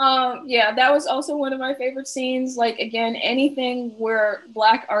 Yeah, that was also one of my favorite scenes. Like, again, anything where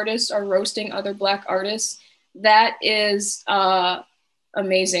Black artists are roasting other Black artists, that is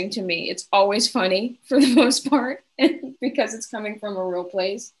amazing to me. It's always funny for the most part because it's coming from a real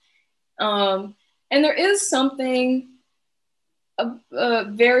place. And there is something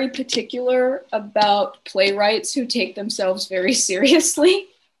very particular about playwrights who take themselves very seriously.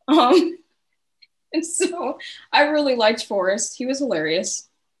 And so I really liked Forrest. He was hilarious.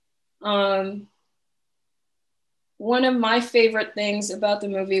 One of my favorite things about the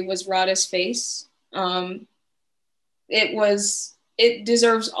movie was Rada's face. It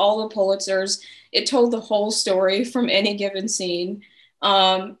deserves all the Pulitzers. It told the whole story from any given scene.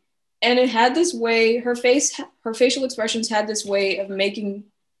 And it had this way, her facial expressions had this way of making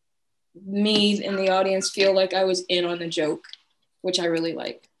me and the audience feel like I was in on the joke, which I really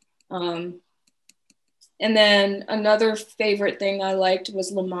liked. And then another favorite thing I liked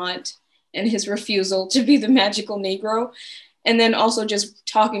was Lamont and his refusal to be the magical Negro. And then also just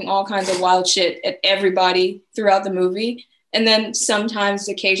talking all kinds of wild shit at everybody throughout the movie. And then sometimes,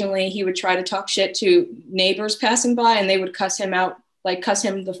 occasionally, he would try to talk shit to neighbors passing by and they would cuss him out, like cuss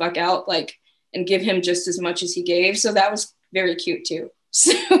him the fuck out, like, and give him just as much as he gave. So that was very cute too.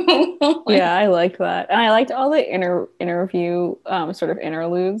 So, yeah, I like that. And I liked all the interview sort of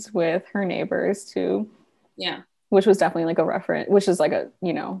interludes with her neighbors too. Yeah. Which was definitely like a reference, which is like a,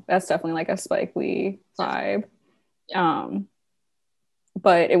 you know, that's definitely like a Spike Lee vibe. Yeah.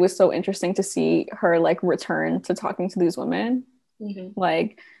 But it was so interesting to see her like return to talking to these women,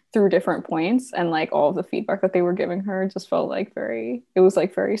 like through different points, and like all of the feedback that they were giving her just felt like it was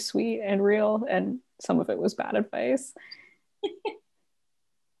like very sweet and real, and some of it was bad advice.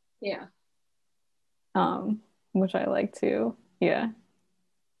 Yeah. Which I like too. Yeah.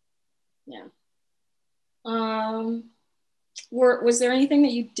 Yeah. Was there anything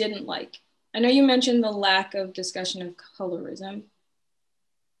that you didn't like? I know you mentioned the lack of discussion of colorism.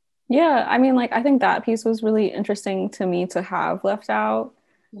 Yeah, I mean, like, I think that piece was really interesting to me to have left out.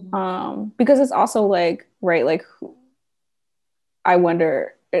 Because it's also like, right, like, I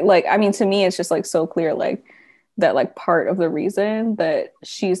wonder, like, I mean, to me, it's just like so clear, like, that like part of the reason that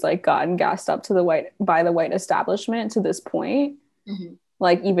she's like gotten gassed up by the white establishment to this point,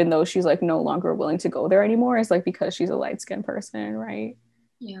 like, even though she's like no longer willing to go there anymore, is like because she's a light-skinned person, right?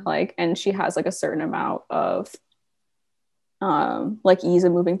 Yeah. Like, and she has like a certain amount of like ease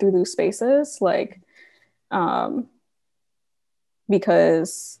in moving through those spaces, like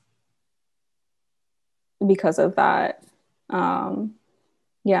because of that.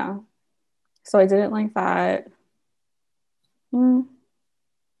 Yeah, so I didn't like that.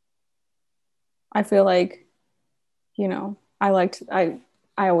 I feel like, you know, I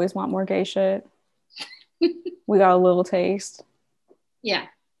always want more gay shit. We got a little taste. Yeah.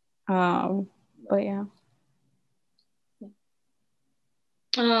 But yeah.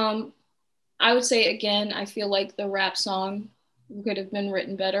 I would say again, I feel like the rap song could have been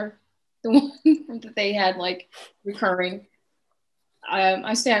written better. The one that they had like recurring.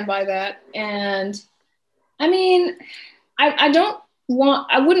 I stand by that. And I mean, I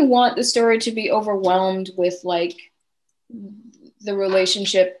wouldn't want the story to be overwhelmed with like the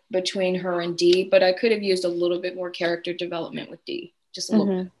relationship between her and Dee, but I could have used a little bit more character development with Dee, just a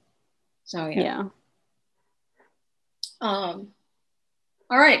little bit. So yeah. All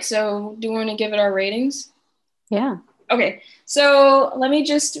right. So do you want to give it our ratings? Yeah. Okay. So let me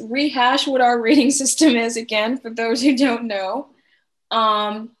just rehash what our rating system is again for those who don't know.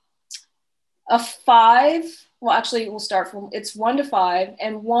 A 5. Well, actually, we'll start from it's 1 to 5,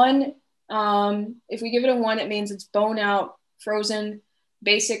 and 1. If we give it a 1, it means it's bone out, frozen,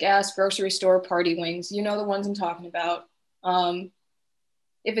 basic ass grocery store party wings. You know the ones I'm talking about.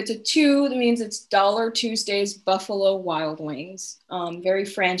 If it's a 2, that means it's Dollar Tuesdays Buffalo Wild Wings. Very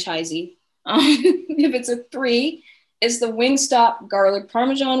franchisey. If it's a 3, it's the Wingstop garlic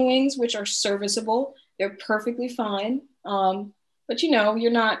Parmesan wings, which are serviceable. They're perfectly fine. But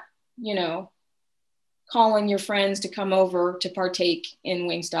you're not, calling your friends to come over to partake in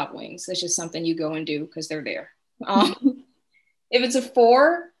Wingstop wings. That's just something you go and do because they're there. If it's a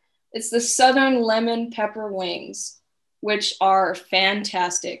 4, it's the Southern Lemon Pepper Wings, which are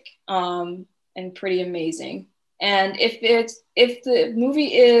fantastic and pretty amazing. And if the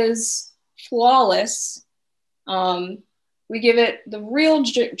movie is flawless, we give it the real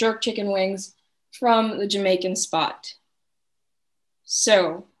jerk chicken wings from the Jamaican Spot.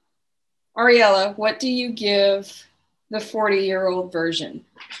 So, Ariella, what do you give the 40-year-old version?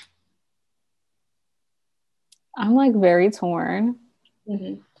 I'm like very torn.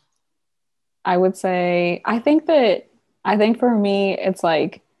 Mm-hmm. I would say, I think for me, it's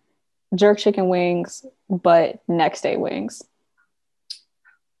like jerk chicken wings, but next day wings.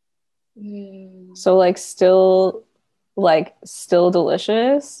 So like still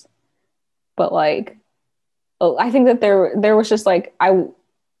delicious, but like, I think that there was just like,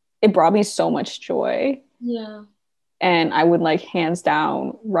 it brought me so much joy. Yeah. And I would like hands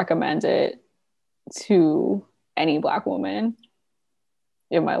down recommend it to any Black woman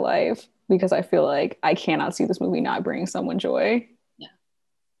in my life, because I feel like I cannot see this movie not bringing someone joy. Yeah.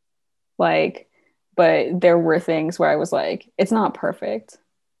 Like, but there were things where I was like, it's not perfect.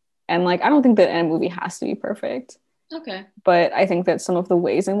 And like, I don't think that any movie has to be perfect. Okay. But I think that some of the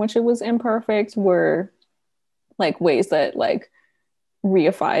ways in which it was imperfect were like ways that like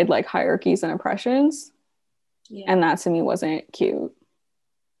reified like hierarchies and oppressions. Yeah. And that to me wasn't cute.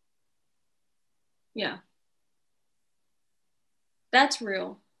 Yeah. That's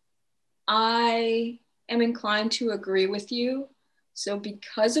real. I am inclined to agree with you. So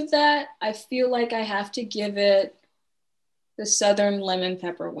because of that, I feel like I have to give it the Southern Lemon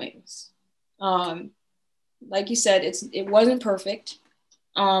Pepper Wings. Like you said, it wasn't perfect.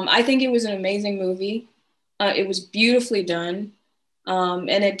 I think it was an amazing movie. It was beautifully done. And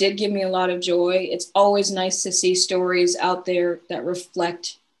it did give me a lot of joy. It's always nice to see stories out there that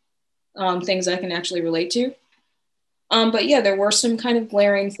reflect things I can actually relate to. But yeah, there were some kind of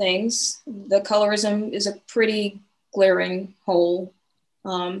glaring things. The colorism is a pretty glaring hole.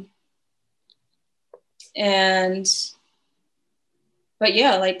 But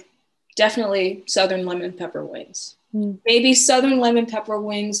yeah, like definitely Southern Lemon Pepper Wings. Maybe Southern Lemon Pepper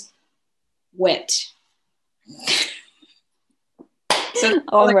Wings wet. So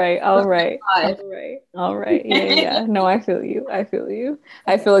all right. Yeah. No, I feel you. I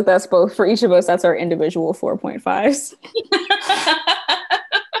feel like that's both for each of us. That's our individual 4.5s.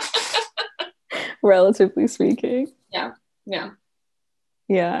 Relatively speaking. Yeah.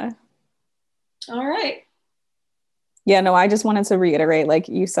 All right. Yeah, no, I just wanted to reiterate, like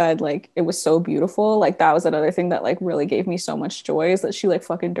you said, like it was so beautiful. Like that was another thing that like really gave me so much joy, is that she like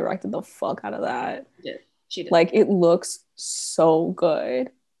fucking directed the fuck out of that. Yeah, she did. Like it looks so good.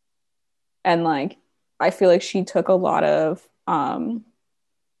 And like I feel like she took a lot of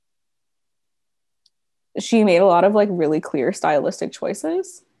she made a lot of like really clear stylistic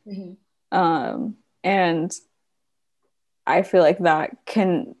choices. Mm-hmm. And I feel like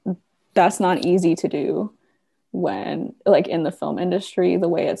that's not easy to do when like in the film industry, the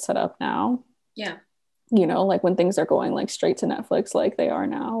way it's set up now. Yeah. Like when things are going like straight to Netflix like they are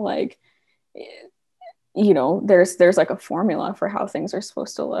now, like there's like a formula for how things are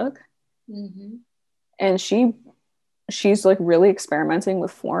supposed to look. Mm-hmm. And she's like really experimenting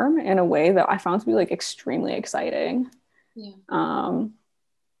with form in a way that I found to be like extremely exciting.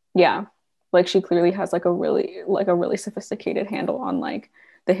 Yeah. Like she clearly has like a really sophisticated handle on like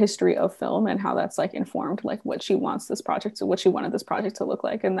the the history of film and how that's like informed like what she wanted this project to look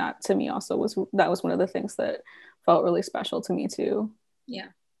like. And that to me also was one of the things that felt really special to me too. Yeah.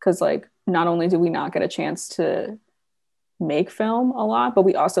 Because like not only do we not get a chance to make film a lot, but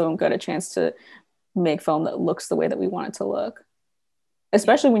we also don't get a chance to make film that looks the way that we want it to look,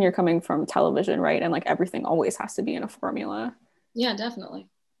 especially when you're coming from television, right? And like everything always has to be in a formula. Yeah, definitely.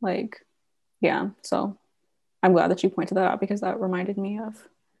 Like, yeah. So I'm glad that you pointed that out, because that reminded me of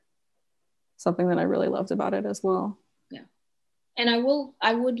something that I really loved about it as well. Yeah. And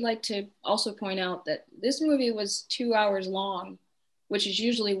I would like to also point out that this movie was 2 hours long, which is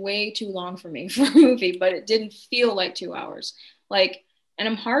usually way too long for me for a movie, but it didn't feel like 2 hours. Like, and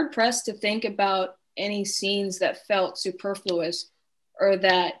I'm hard pressed to think about any scenes that felt superfluous or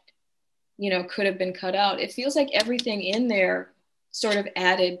that, you know, could have been cut out. It feels like everything in there sort of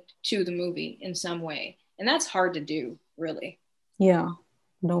added to the movie in some way. And that's hard to do, really. Yeah,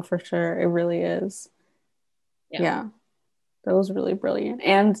 no, for sure. It really is. Yeah. That was really brilliant.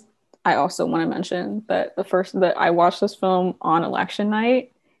 And I also want to mention that that I watched this film on election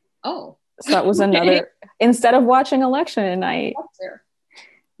night. Oh. So that was another, instead of watching election night,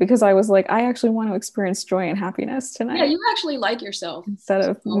 because I was like, I actually want to experience joy and happiness tonight. Yeah, you actually like yourself. Instead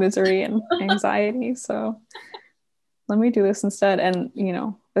of misery and anxiety. So let me do this instead. And, you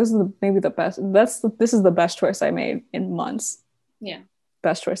know, this is this is the best choice I made in months. Yeah.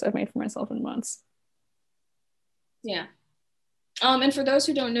 Best choice I've made for myself in months. Yeah. And for those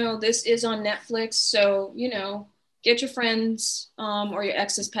who don't know, this is on Netflix. So, you know, get your friends or your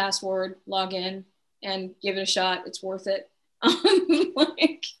ex's password, log in and give it a shot. It's worth it.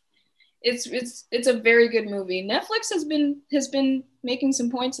 Like, it's a very good movie. Netflix has been making some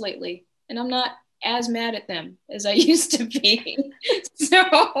points lately, and I'm not as mad at them as I used to be.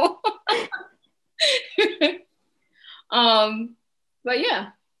 So, but yeah.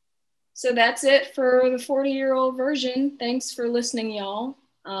 So that's it for the 40-year-old version. Thanks for listening, y'all.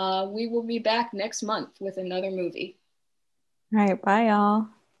 We will be back next month with another movie. All right, bye, y'all.